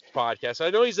to this podcast. I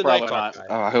know he's a Probably knife talk not.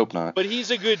 guy. Oh, I hope not. But he's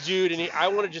a good dude, and I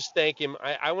want to just thank him.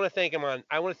 I want to thank him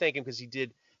because he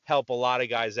did help a lot of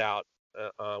guys out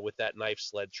with that knife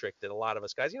sled trick that a lot of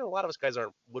us guys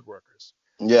aren't woodworkers.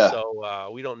 Yeah.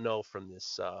 So we don't know from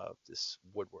this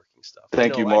woodworking stuff.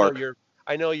 Thank you, Mark.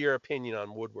 I know your opinion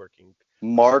on woodworking.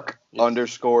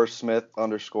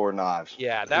 Mark_smith_knives.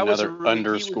 Yeah, that Another was a really,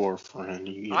 underscore friend.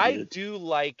 I do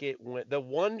like it when the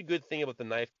one good thing about the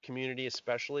knife community,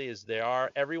 especially, is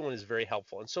everyone is very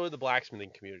helpful, and so is the blacksmithing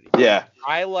community. Yeah.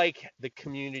 I like the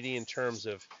community in terms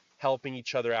of helping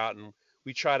each other out, and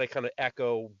we try to kind of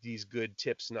echo these good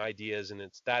tips and ideas, and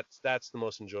that's the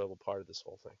most enjoyable part of this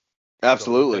whole thing.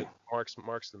 Absolutely. So,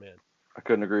 Mark's the man. I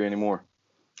couldn't agree anymore.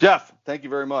 Geoff, thank you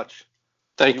very much.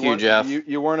 Thank you, Geoff.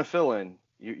 You weren't a fill-in.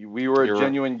 We were a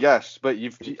genuine guest, but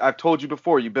I've told you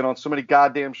before, you've been on so many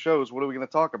goddamn shows. What are we going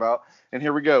to talk about? And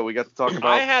here we go. We got to talk about.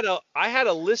 I had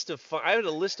a list of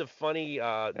funny.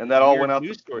 And that all went out.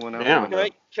 News stories. Yeah.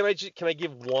 Can I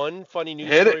give one funny news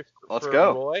Hit story it. Let's for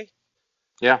go. Roy?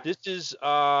 Yeah. This is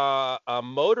a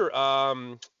motor.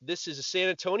 This is a San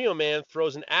Antonio man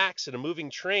throws an axe at a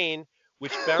moving train,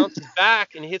 which bounces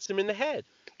back and hits him in the head.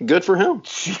 Good for him.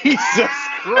 Jesus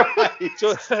Christ.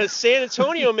 So a San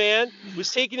Antonio man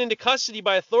was taken into custody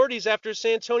by authorities after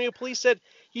San Antonio police said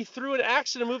he threw an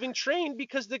axe at a moving train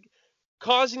because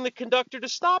causing the conductor to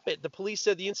stop it. The police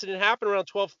said the incident happened around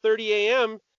 12:30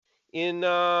 a.m. in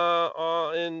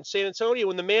San Antonio.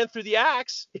 When the man threw the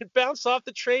axe, it bounced off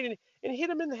the train and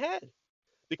hit him in the head.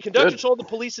 The conductor told the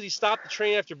police that he stopped the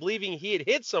train after believing he had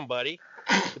hit somebody.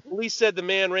 The police said the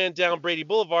man ran down Brady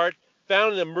Boulevard,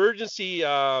 found an emergency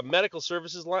medical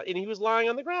services line, and he was lying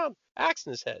on the ground, axe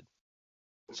in his head.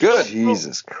 Good.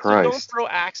 Jesus Christ. So don't throw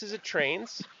axes at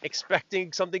trains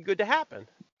expecting something good to happen.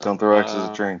 Don't throw axes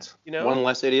at trains. You know? One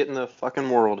less idiot in the fucking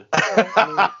world.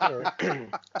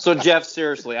 So, Geoff,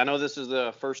 seriously, I know this is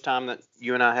the first time that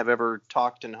you and I have ever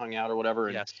talked and hung out or whatever.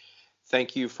 And Yes.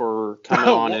 Thank you for coming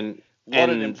on and What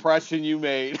an impression you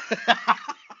made.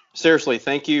 Seriously,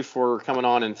 thank you for coming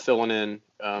on and filling in.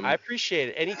 I appreciate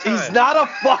it. Anytime. He's not a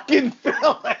fucking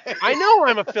fill-in. I know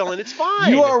I'm a fill-in. It's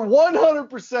fine. You are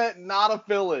 100% not a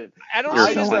fill-in. I don't You're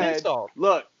see this as fine. an insult.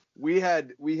 Look, we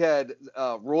had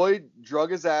Roy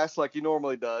drug his ass like he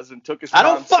normally does and took his I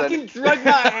time. don't fucking drug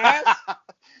my ass.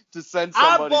 To send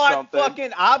somebody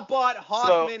something. I bought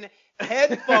Hoffman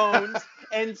headphones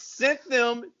and sent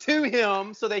them to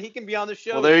him so that he can be on the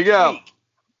show. Well, there you go. week.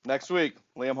 Next week,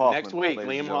 Liam Hoffman. Next week, ladies and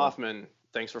Liam gentlemen. Hoffman.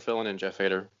 Thanks for filling in, Geoff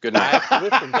Feder. Good night.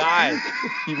 Listen, guys.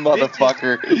 You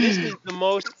motherfucker. This is the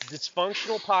most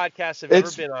dysfunctional podcast I've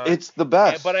ever been on. It's the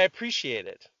best. But I appreciate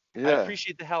it. Yeah. I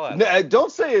appreciate the hell out of it. No,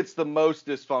 don't say it's the most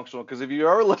dysfunctional, because if you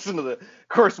ever listen to the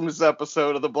Christmas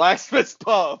episode of the Blacksmith's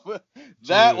Pub,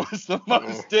 that Dude. was the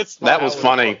most dysfunctional. That was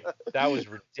funny. That was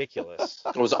ridiculous.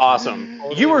 It was awesome.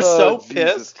 Oh, You were yeah. so Jesus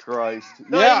pissed. Christ.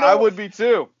 No, Yeah, I I know. would be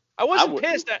too. I wasn't would-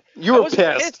 pissed. You I were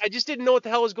wasn't pissed. I just didn't know what the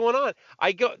hell was going on.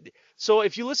 So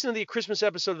if you listen to the Christmas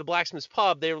episode of the Blacksmith's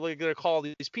Pub, they were going to call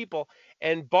these people,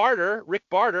 and Rick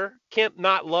Barter, can't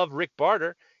not love Rick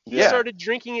Barter. He Yeah. started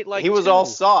drinking it like He was 2. all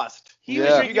sauced. He Yeah. was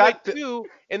drinking You got like 2,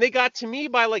 and they got to me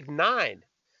by like 9.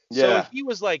 Yeah. So he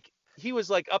was like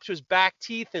up to his back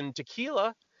teeth in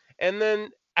tequila, and then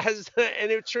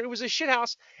it was a shit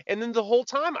house. And then the whole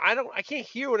time I can't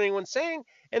hear what anyone's saying,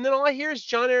 and then all I hear is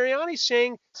John Ariani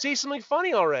saying, "Say something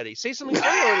funny already. Say something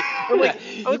funny already." I'm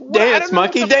like what? I Dance, don't know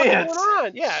monkey, what the fuck's dance. going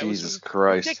on. Yeah, Jesus it was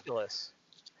Christ. ridiculous.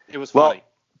 It was Well, funny.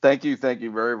 thank you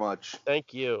very much.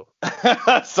 Thank you.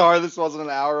 Sorry, this wasn't an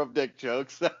hour of dick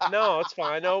jokes. No, it's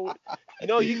fine.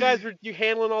 No, you guys you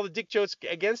handling all the dick jokes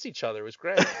against each other. It was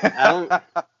great.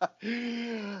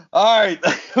 All right.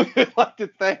 We'd like to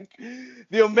thank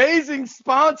the amazing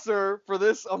sponsor for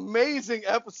this amazing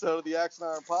episode of the Axe and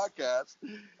Iron Podcast,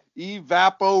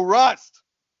 Evapo-Rust.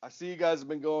 I see you guys have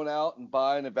been going out and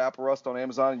buying Evapo-Rust on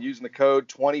Amazon and using the code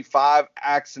 25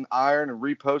 Axe and Iron and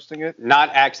reposting it. Not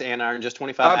Axe and Iron, just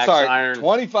 25 I'm Axe sorry, Iron.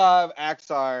 25 Axe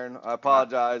Iron. I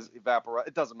apologize, Evapo-Rust.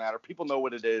 It doesn't matter. People know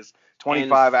what it is.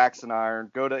 25 Axe and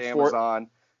Iron. Go to Amazon.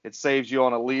 It saves you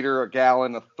on a liter, a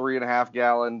gallon, a 3.5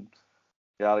 gallon.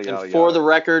 Yada yada. And for the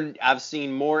record, I've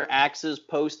seen more axes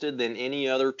posted than any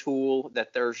other tool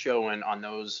that they're showing on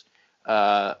those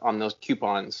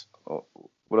coupons. Oh,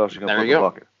 what else you gonna There put in you the go.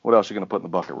 bucket? What else you gonna put in the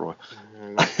bucket, Roy?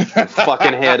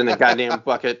 Fucking head in the goddamn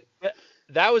bucket.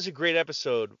 That was a great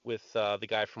episode with the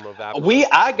guy from Evapo.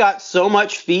 I got so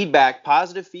much feedback,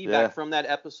 positive feedback Yeah. from that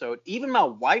episode. Even my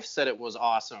wife said it was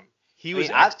awesome. He was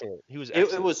I mean, excellent. He was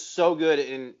excellent. It was so good,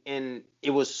 and it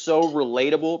was so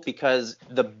relatable because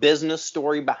the business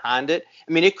story behind it.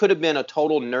 I mean, it could have been a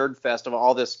total nerd fest of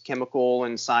all this chemical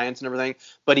and science and everything,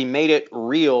 but he made it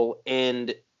real,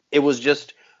 and it was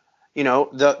just,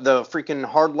 the freaking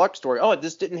hard luck story. Oh,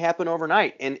 this didn't happen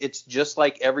overnight, and it's just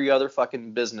like every other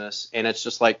fucking business, and it's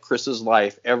just like Chris's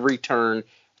life. Every turn,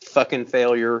 fucking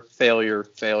failure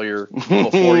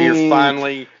before you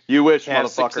finally You wish, have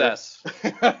motherfucker. success.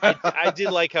 I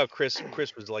did like how Chris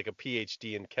was like a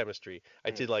PhD in chemistry. I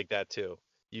did like that too.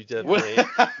 You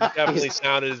definitely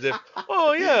sounded as if,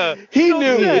 oh yeah. He no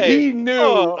knew. way. He knew.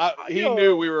 Oh, He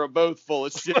knew we were both full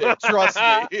of shit. Trust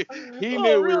me. He Oh,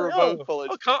 knew we really? were both full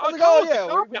of shit. I was like, like, oh,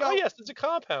 yeah, we got- oh yes, it's a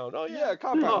compound. Oh yeah. Yeah,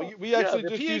 compound. We actually the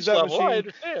just pH used that level.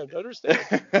 machine. I understand.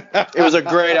 It was a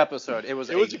great episode. It was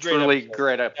It was a a great truly episode.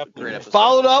 great Definitely. episode.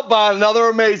 Followed up by another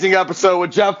amazing episode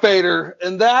with Geoff Feder.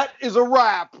 And that is a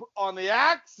wrap on the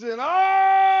Axe and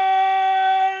Iron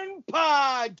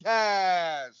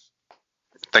Podcast.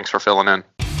 Thanks for filling in.